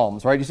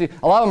Psalms, right, you see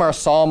a lot of them are a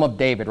Psalm of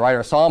David, right,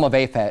 or a Psalm of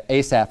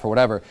Asaph or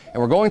whatever, and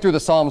we're going through the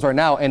Psalms right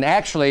now, and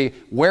actually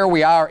where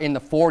we are in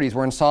the 40s,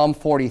 we're in Psalm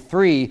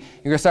 43, you're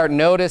going to start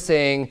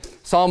noticing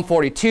Psalm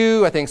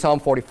 42, I think Psalm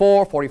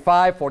 44,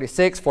 45,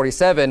 46,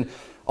 47,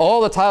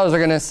 all the titles are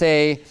going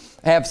to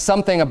have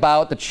something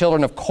about the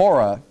children of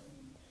Korah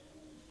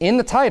in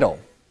the title.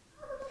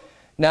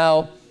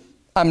 Now,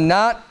 I'm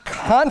not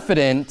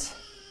confident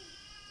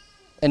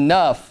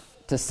enough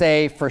to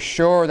say for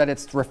sure that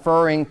it's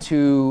referring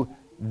to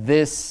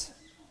this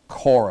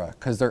Korah,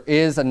 because there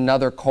is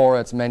another Korah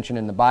that's mentioned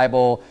in the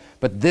Bible,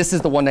 but this is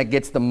the one that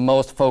gets the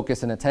most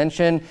focus and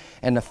attention.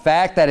 And the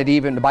fact that the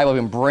Bible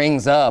even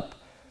brings up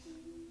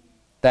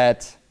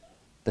that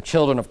the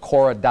children of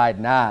Korah died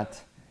not,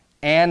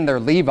 and their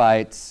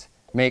Levites,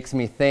 makes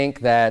me think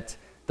that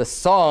the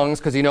songs,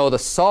 because you know the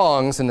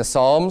songs in the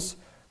Psalms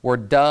were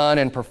done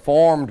and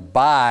performed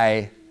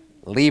by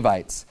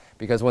Levites.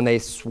 Because when they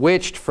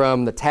switched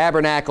from the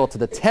tabernacle to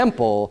the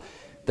temple,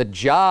 the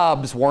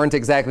jobs weren't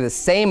exactly the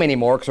same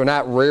anymore, because we're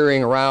not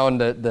rearing around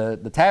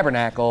the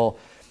tabernacle.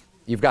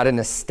 You've got an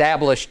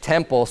established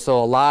temple,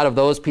 so a lot of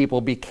those people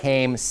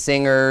became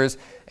singers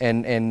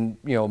and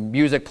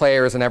music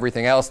players and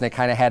everything else, and they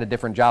kind of had a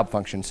different job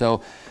function.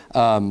 So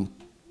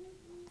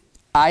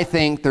I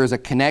think there's a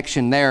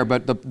connection there,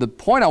 but the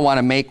point I want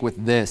to make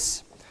with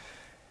this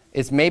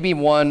is maybe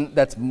one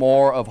that's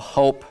more of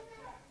hope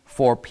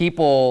for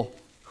people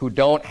who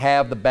don't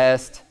have the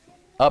best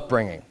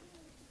upbringing.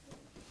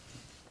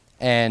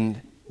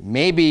 And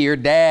maybe your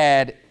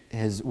dad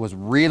was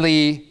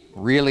really,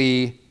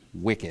 really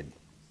wicked,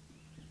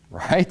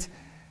 right?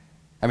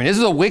 I mean, this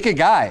is a wicked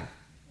guy.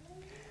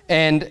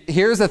 And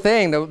here's the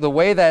thing, the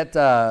way that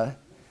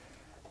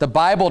the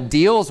Bible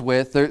deals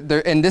with,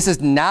 and this is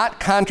not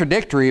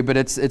contradictory, but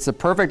it's a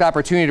perfect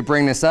opportunity to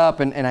bring this up,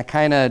 and I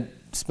kind of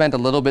spent a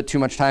little bit too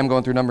much time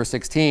going through number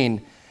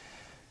 16.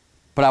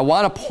 But I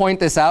want to point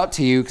this out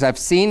to you because I've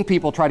seen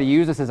people try to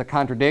use this as a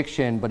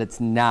contradiction, but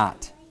it's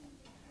not.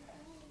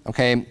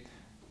 Okay?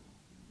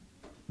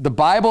 The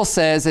Bible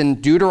says in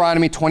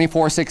Deuteronomy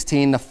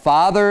 24:16, the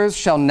fathers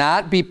shall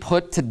not be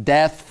put to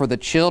death for the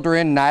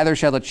children, neither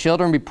shall the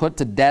children be put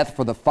to death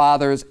for the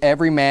fathers.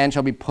 Every man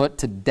shall be put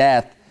to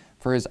death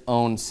for his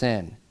own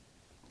sin.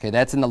 Okay,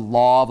 that's in the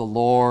law of the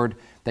Lord.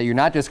 That you're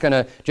not just going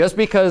to, just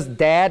because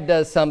dad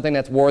does something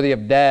that's worthy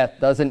of death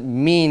doesn't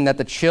mean that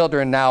the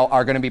children now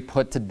are going to be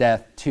put to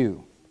death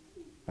too.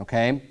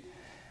 Okay?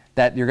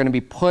 That you're going to be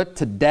put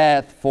to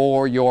death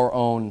for your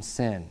own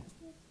sin.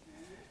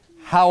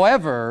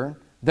 However,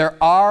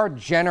 there are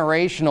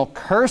generational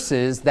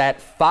curses that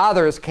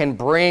fathers can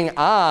bring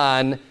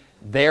on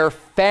their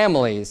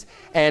families,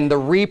 and the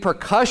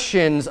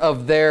repercussions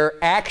of their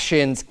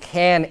actions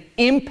can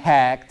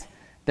impact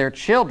their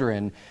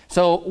children.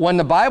 So when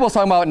the Bible's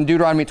talking about in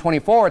Deuteronomy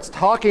 24, it's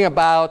talking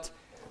about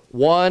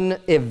one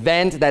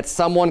event that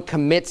someone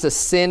commits a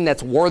sin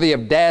that's worthy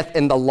of death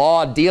and the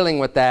law dealing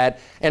with that.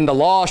 And the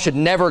law should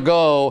never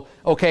go,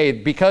 okay,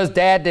 because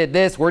dad did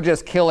this, we're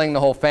just killing the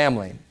whole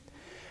family.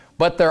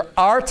 But there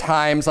are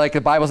times, like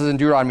the Bible says in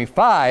Deuteronomy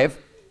 5,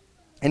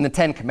 in the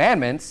Ten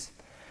Commandments,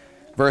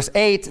 verse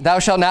 8, thou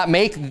shalt not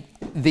make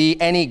thee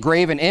any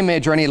graven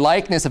image or any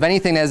likeness of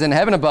anything that is in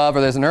heaven above,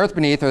 or there's an earth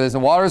beneath, or there's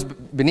in waters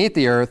beneath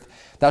the earth.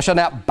 Thou shalt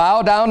not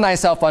bow down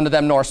thyself unto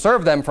them, nor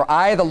serve them, for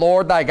I, the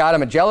Lord thy God,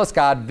 am a jealous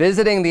God,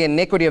 visiting the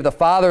iniquity of the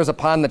fathers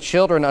upon the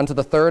children unto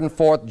the third and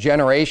fourth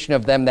generation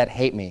of them that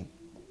hate me.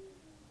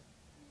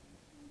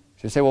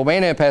 So you say, well, wait a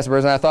minute, Pastor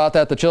Berzins, I thought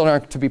that the children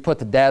are to be put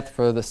to death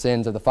for the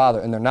sins of the father,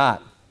 and they're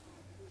not.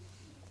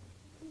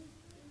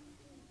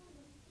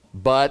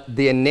 But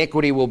the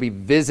iniquity will be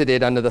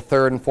visited under the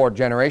third and fourth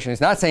generation.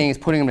 He's not saying he's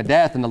putting them to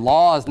death, and the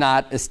law is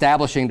not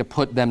establishing to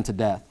put them to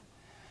death.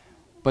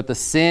 But the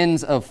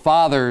sins of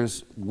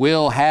fathers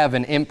will have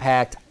an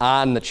impact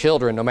on the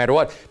children no matter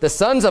what. The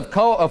sons of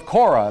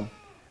Korah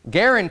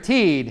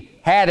guaranteed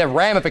had a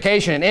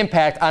ramification and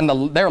impact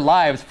on their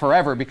lives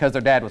forever because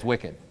their dad was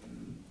wicked.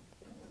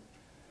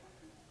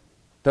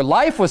 Their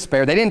life was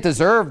spared. They didn't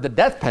deserve the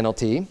death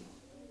penalty,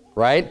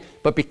 right?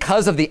 But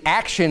because of the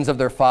actions of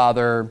their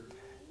father,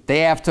 they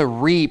have to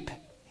reap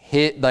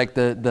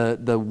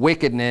the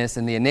wickedness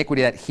and the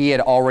iniquity that he had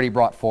already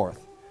brought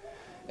forth.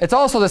 It's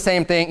also the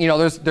same thing, you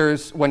know,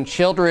 there's when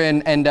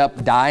children end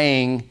up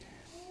dying,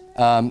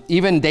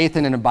 even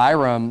Dathan and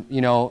Abiram,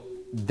 you know,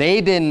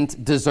 they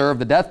didn't deserve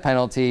the death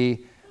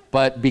penalty,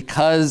 but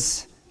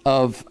because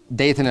of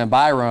Dathan and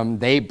Abiram,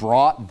 they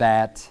brought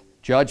that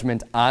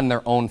judgment on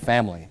their own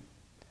family.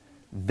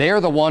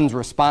 They're the ones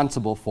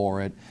responsible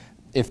for it.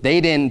 If they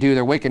didn't do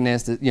their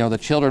wickedness, you know, the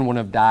children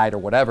wouldn't have died or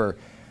whatever.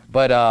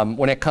 But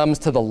when it comes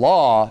to the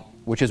law,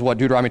 which is what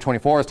Deuteronomy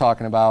 24 is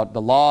talking about,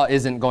 the law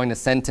isn't going to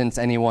sentence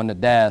anyone to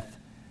death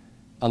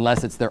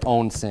unless it's their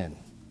own sin.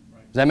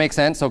 Does that make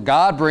sense? So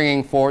God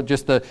bringing forth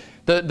just the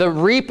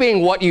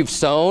reaping what you've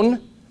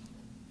sown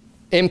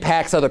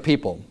impacts other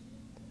people.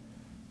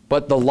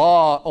 But the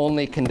law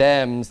only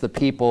condemns the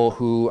people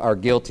who are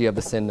guilty of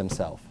the sin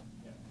themselves.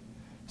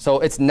 So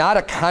it's not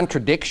a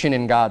contradiction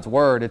in God's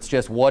word. It's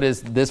just, what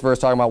is this verse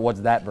talking about?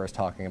 What's that verse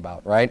talking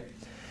about, right?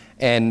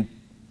 And,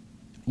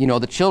 you know,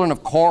 the children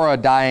of Korah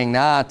dying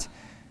not,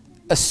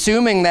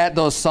 assuming that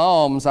those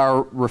psalms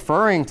are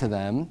referring to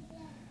them,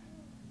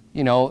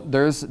 you know,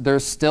 there's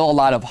still a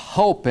lot of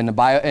hope in the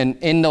Bible. And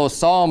in those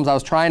psalms, I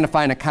was trying to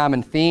find a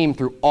common theme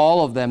through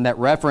all of them that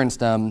referenced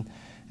them.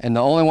 And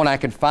the only one I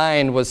could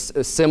find was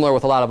similar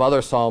with a lot of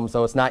other psalms,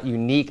 though it's not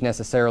unique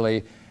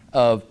necessarily,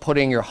 of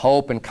putting your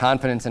hope and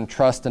confidence and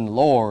trust in the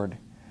Lord,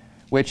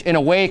 which in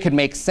a way could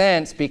make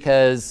sense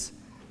because,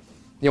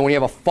 you know, when you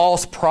have a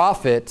false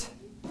prophet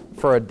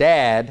for a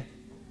dad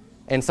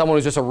and someone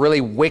who's just a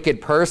really wicked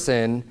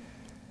person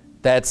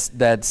that's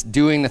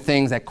doing the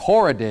things that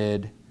Korah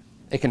did,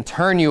 it can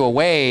turn you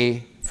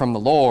away from the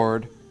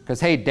Lord because,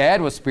 hey, dad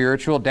was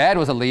spiritual, dad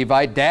was a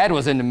Levite, dad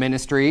was in the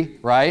ministry,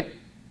 right?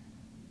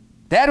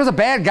 Dad was a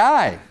bad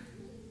guy.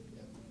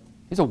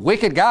 He's a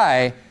wicked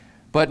guy.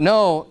 But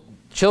no,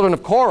 children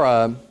of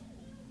Korah,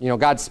 you know,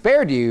 God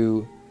spared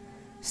you.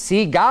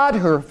 See God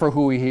for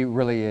who he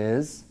really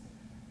is.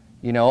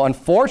 You know,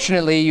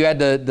 unfortunately, you had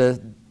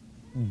the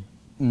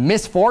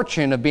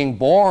misfortune of being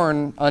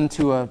born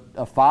unto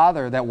a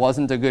father that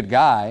wasn't a good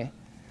guy.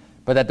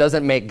 But that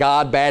doesn't make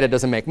God bad. It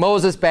doesn't make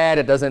Moses bad.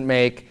 It doesn't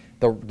make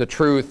the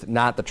truth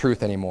not the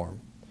truth anymore.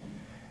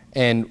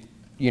 And,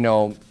 you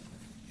know,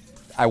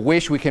 I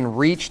wish we can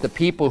reach the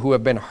people who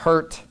have been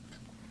hurt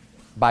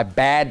by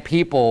bad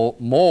people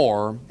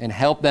more and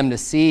help them to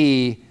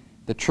see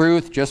the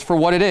truth just for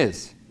what it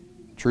is.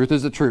 Truth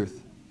is the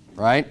truth,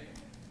 right?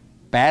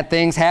 Bad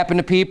things happen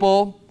to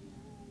people,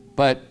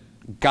 but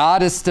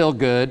God is still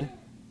good,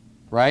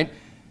 right?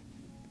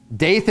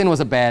 Dathan was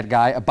a bad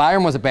guy.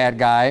 Abiram was a bad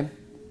guy.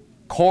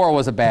 Korah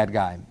was a bad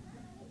guy.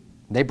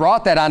 They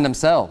brought that on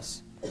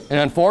themselves. And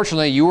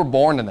unfortunately, you were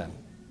born to them,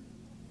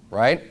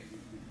 right?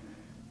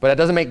 But that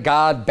doesn't make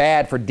God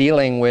bad for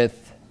dealing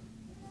with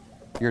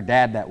your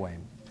dad that way.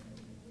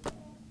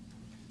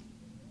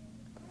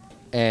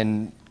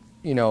 And,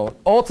 you know,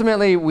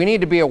 ultimately, we need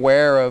to be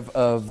aware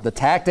of the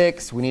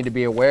tactics. We need to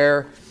be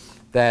aware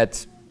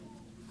that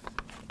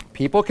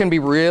people can be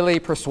really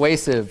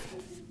persuasive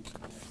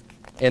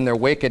in their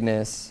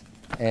wickedness.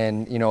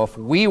 And, you know, if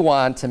we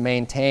want to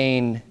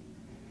maintain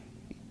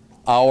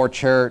our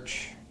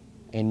church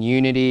in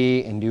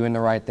unity and doing the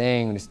right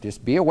thing,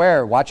 just be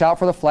aware. Watch out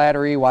for the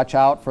flattery. Watch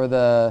out for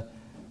the,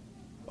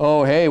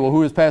 oh, hey, well,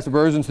 who does Pastor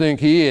Berzins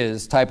think he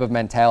is type of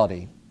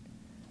mentality.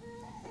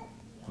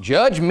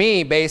 Judge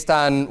me based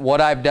on what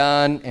I've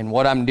done and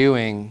what I'm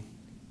doing,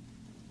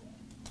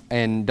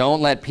 and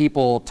don't let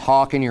people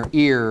talk in your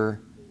ear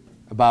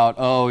about,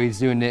 oh, he's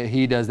doing it,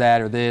 he does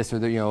that or this or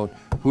the, you know,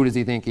 who does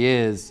he think he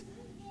is?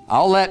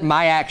 I'll let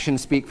my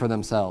actions speak for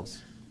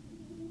themselves,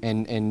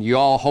 and you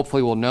all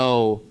hopefully will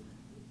know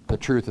the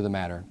truth of the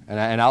matter,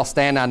 and I'll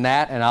stand on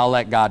that, and I'll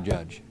let God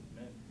judge.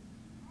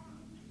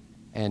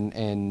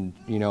 And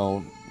you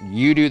know,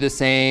 you do the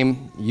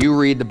same. You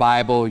read the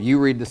Bible. You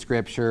read the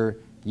Scripture.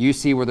 You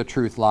see where the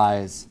truth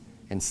lies,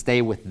 and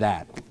stay with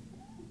that.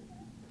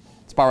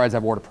 Let's bow our heads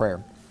and have a word of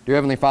prayer. Dear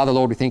Heavenly Father,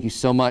 Lord, we thank you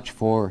so much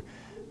for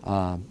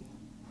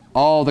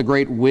all the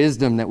great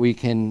wisdom that we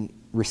can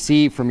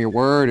receive from your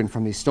word and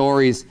from these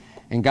stories.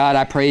 And God,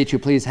 I pray that you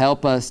please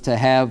help us to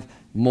have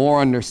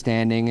more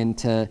understanding and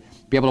to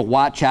be able to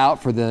watch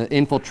out for the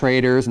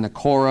infiltrators and the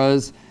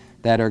Korahs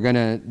that are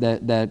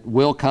that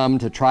will come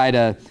to try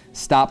to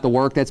stop the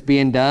work that's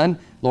being done.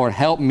 Lord,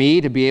 help me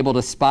to be able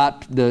to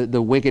spot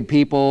the wicked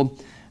people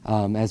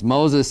as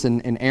Moses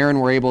and Aaron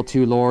were able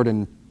to, Lord,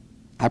 and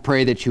I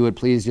pray that you would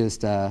please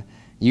just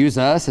use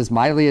us as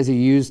mightily as you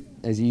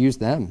used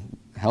them.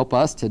 Help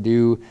us to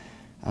do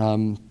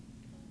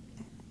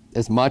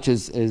as much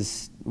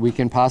as we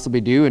can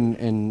possibly do.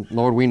 And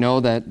Lord, we know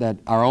that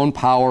our own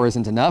power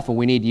isn't enough, and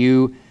we need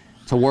you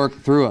to work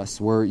through us.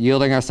 We're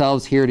yielding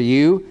ourselves here to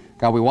you.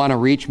 God, we want to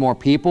reach more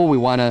people. We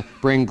want to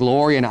bring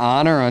glory and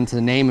honor unto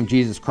the name of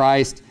Jesus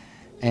Christ.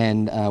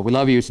 And we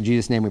love you. It's in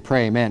Jesus' name we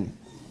pray. Amen.